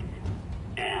 it's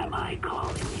am I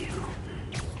calling you?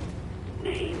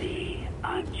 Maybe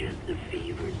I'm just the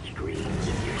fevered screams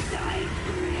of your dying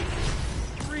breath.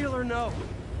 Real or no,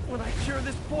 when I cure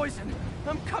this poison,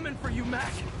 I'm coming for you,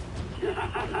 Mac.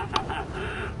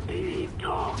 Big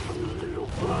talk from the little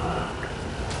bug.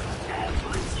 Have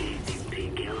fun chasing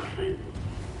pink elephants.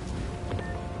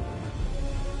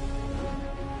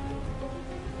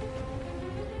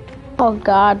 Oh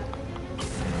God.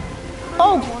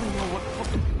 Oh!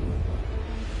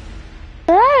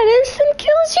 That instant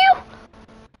kills you?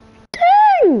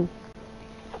 Dang!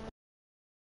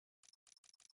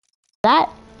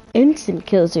 That instant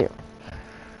kills you. It'll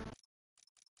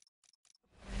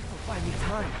buy me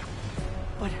time.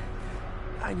 But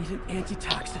I need an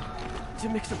antitoxin to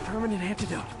mix a permanent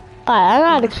antidote. I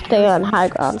gotta stay on high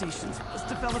ground. Stations was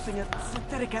developing a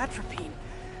synthetic atropine.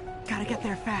 Gotta get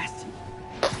there fast.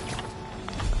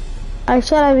 I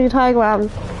said I need high ground.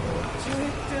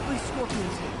 Giant deadly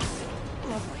scorpions.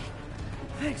 Lovely.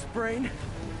 Thanks, brain.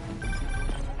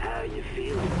 How you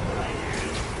feeling,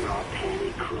 Spider? Raw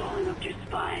panic crawling up your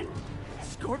spine.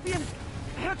 Scorpion?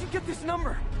 How'd you get this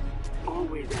number?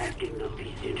 Always asking the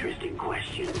least interesting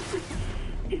questions.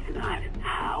 It's not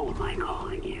how am I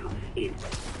calling you, it's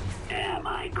am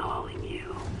I calling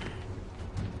you?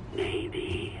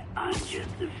 Maybe I'm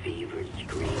just the fevered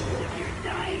screams of your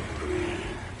dying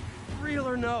breath. Real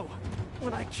or no,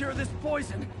 when I cure this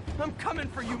poison, I'm coming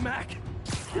for you, Mac.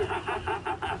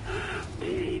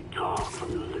 Big talk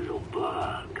from the little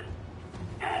bug.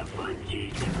 Have fun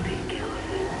chasing pink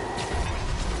elephants.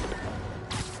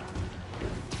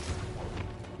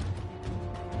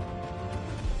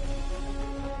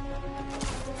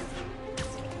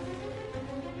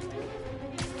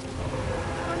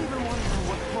 I don't even want to know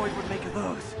what Floyd would make of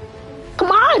those.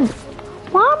 Come on!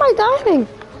 Why am I diving?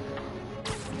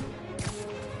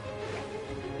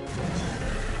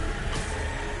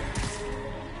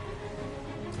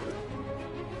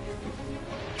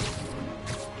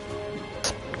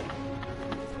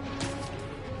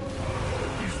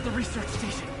 There's the research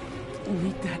station. We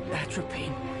need that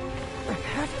atropine. I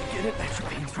have to get it.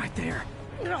 Atropine's right there.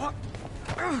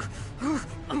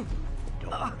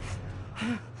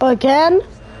 Again?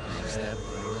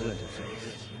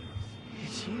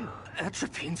 It's you.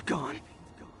 Atropine's gone.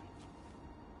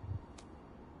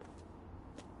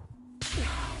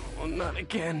 Oh, not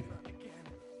again.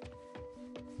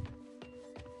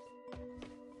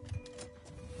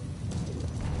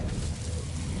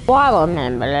 Well, I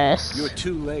remember this. You're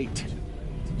too late.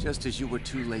 Just as you were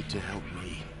too late to help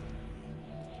me.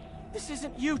 This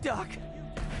isn't you, Doc.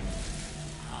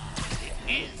 It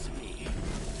is me.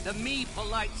 The me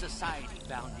polite society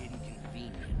found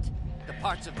inconvenient. The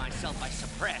parts of myself I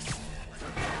suppress.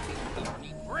 Help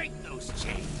me break those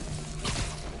chains.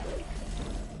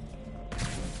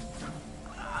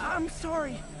 I'm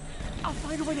sorry. I'll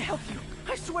find a way to help you.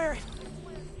 I swear it.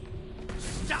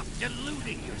 Stop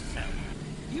deluding yourself.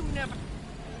 You never...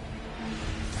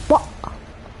 What?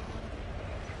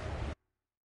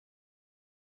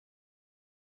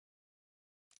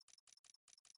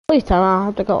 Please tell me I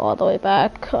have to go all the way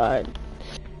back. Stop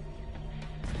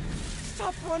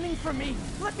running from me.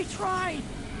 Let me try.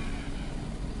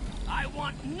 I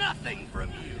want nothing from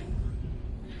you.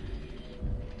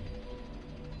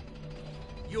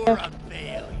 You're a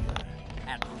failure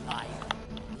at life,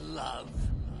 love,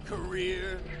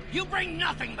 career. You bring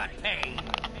nothing but pain.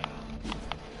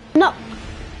 No.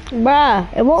 Bruh,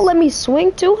 it won't let me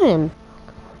swing to him.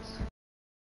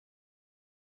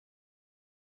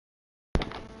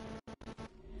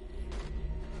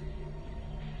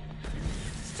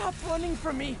 Stop running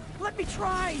from me. Let me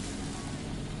try.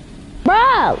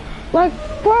 Bruh, like,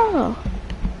 bruh.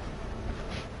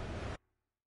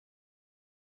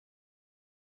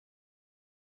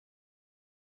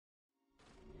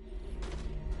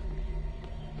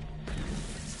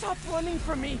 Stop running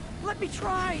from me. Let me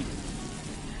try.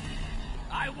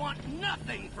 I want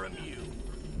nothing from you.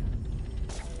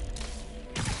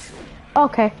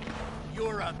 Okay.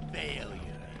 You're a failure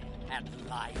at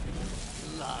life,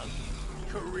 love,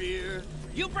 career.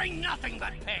 You bring nothing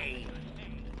but pain.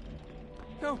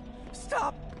 No,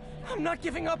 stop. I'm not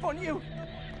giving up on you.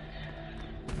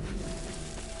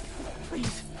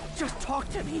 Please, just talk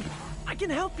to me. I can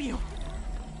help you.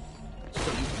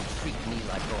 So you can treat me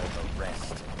like all the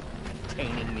rest.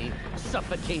 Containing me,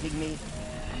 suffocating me.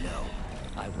 No,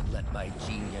 I would let my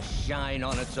genius shine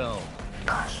on its own.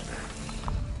 I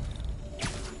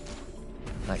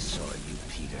saw you,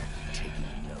 Peter,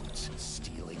 taking notes,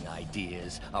 stealing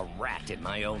ideas, a rat in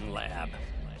my own lab.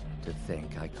 To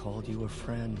think I called you a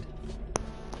friend.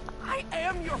 I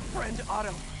am your friend,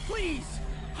 Otto. Please.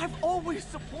 I've always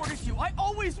supported you. I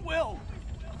always will.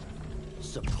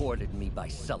 Supported me by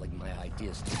selling my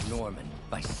ideas to Norman,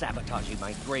 by sabotaging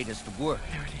my greatest work.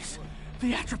 There it is.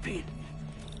 The atropine.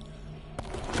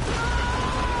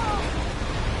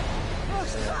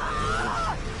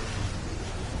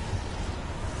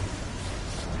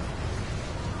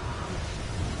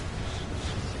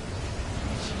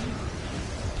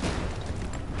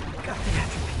 Got the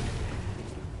atropine.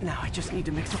 Now I just need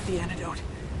to mix up the antidote.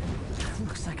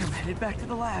 Looks like I'm headed back to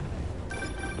the lab.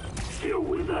 Still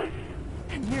with us?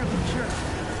 Nearly sure.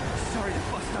 Sorry to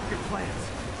bust up your plans.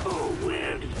 Oh,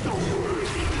 Webb, don't worry.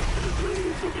 Plenty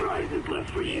of surprises left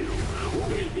for you. We'll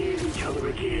be seeing each other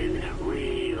again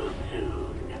real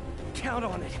soon. Count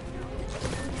on it.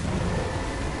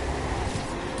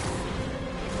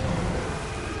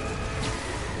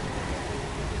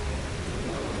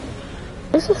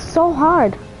 This is so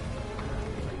hard.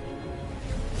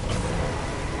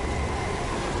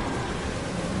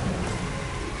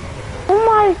 Oh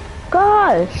my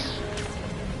gosh.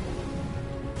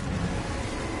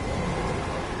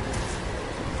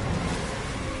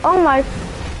 Oh my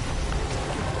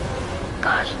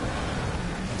gosh.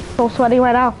 So sweaty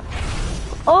right now.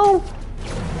 Oh!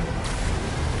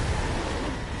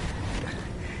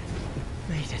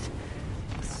 Made it.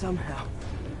 Somehow.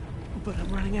 But I'm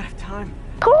running out of time.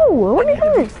 Oh, what are you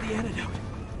doing? Mix the antidote.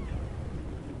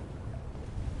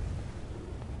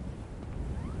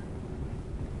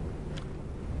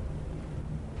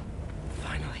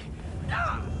 Finally.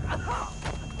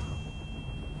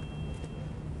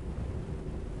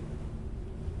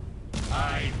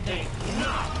 I think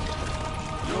not.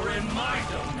 You're in my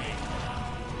domain.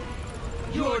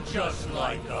 You're just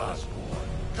like Osborn,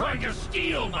 trying to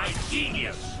steal my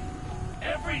genius.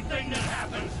 Everything that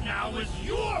happens now is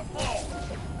your fault.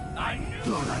 I knew.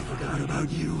 Thought I forgot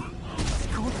about you.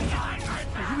 Scorpion,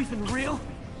 are you even real?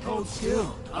 Hold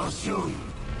still. I'll show you.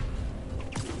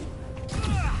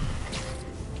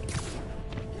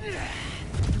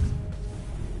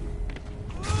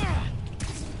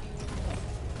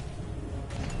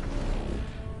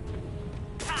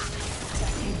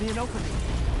 Gave me an opening.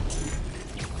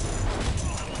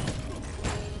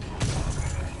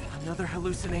 Another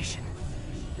hallucination.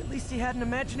 At least he had an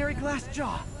imaginary glass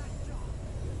jaw.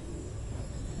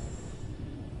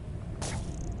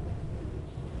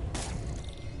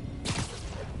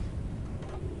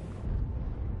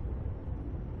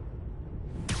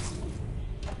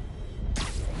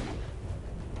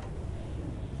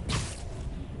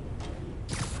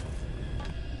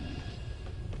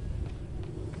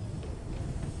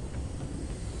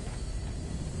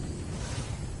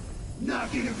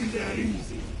 Not gonna be that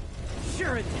easy.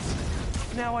 Sure it is.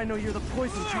 Now I know you're the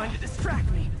poison trying to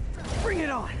distract me. Bring it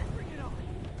on.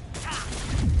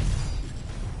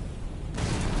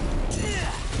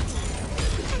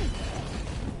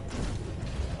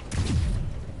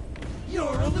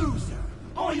 You're a loser.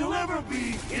 All you'll ever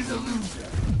be is a loser.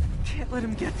 Can't let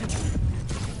him get to me.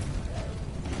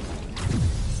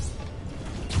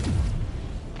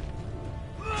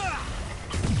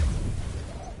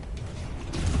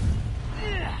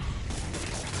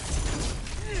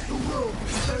 The world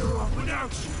is better off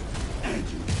without you. And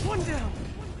you. One down.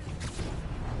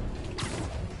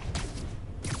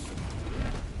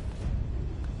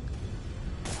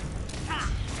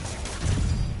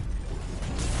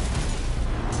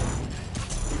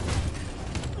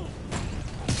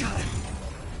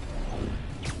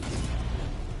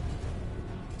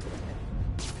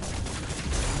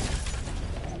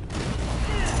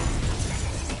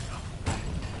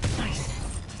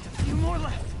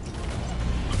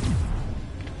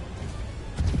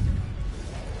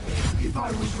 If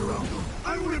I was your uncle,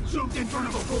 I would have jumped in front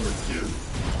of a bullet too.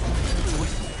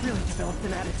 Lewis really developed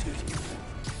an attitude.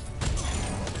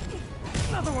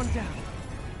 Another one down.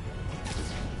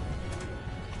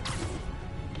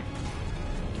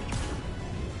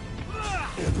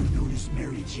 Ever notice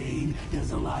Mary Jane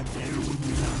does a lot better when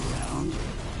you're not around?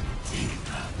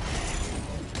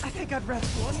 I think I'd rather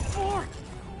one more.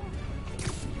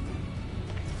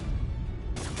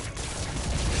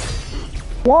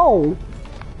 Whoa!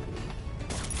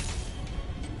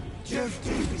 Jeff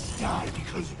Davis died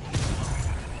because...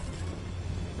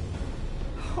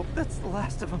 Hope that's the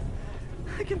last of them.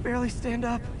 I can barely stand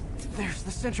up. There's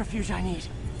the centrifuge I need.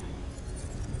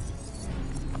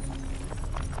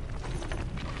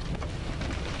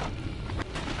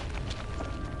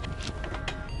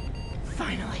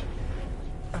 Finally.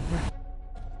 I'm ready.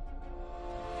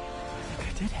 I think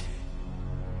I did it.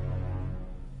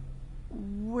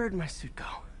 Where'd my suit go?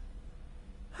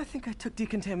 I think I took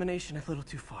decontamination a little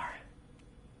too far.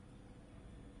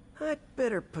 I'd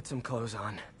better put some clothes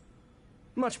on.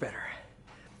 Much better.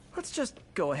 Let's just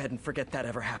go ahead and forget that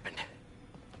ever happened.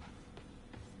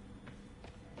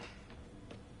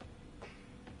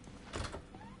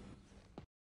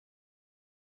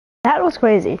 That was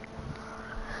crazy.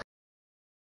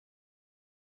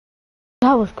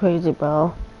 That was crazy,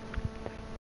 bro.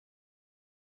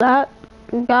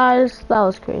 Guys, that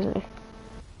was crazy.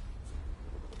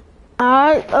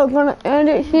 Alright, I'm gonna end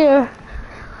it here.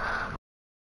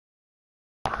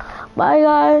 Bye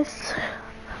guys.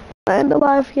 End the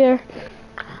live here.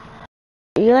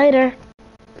 See you later.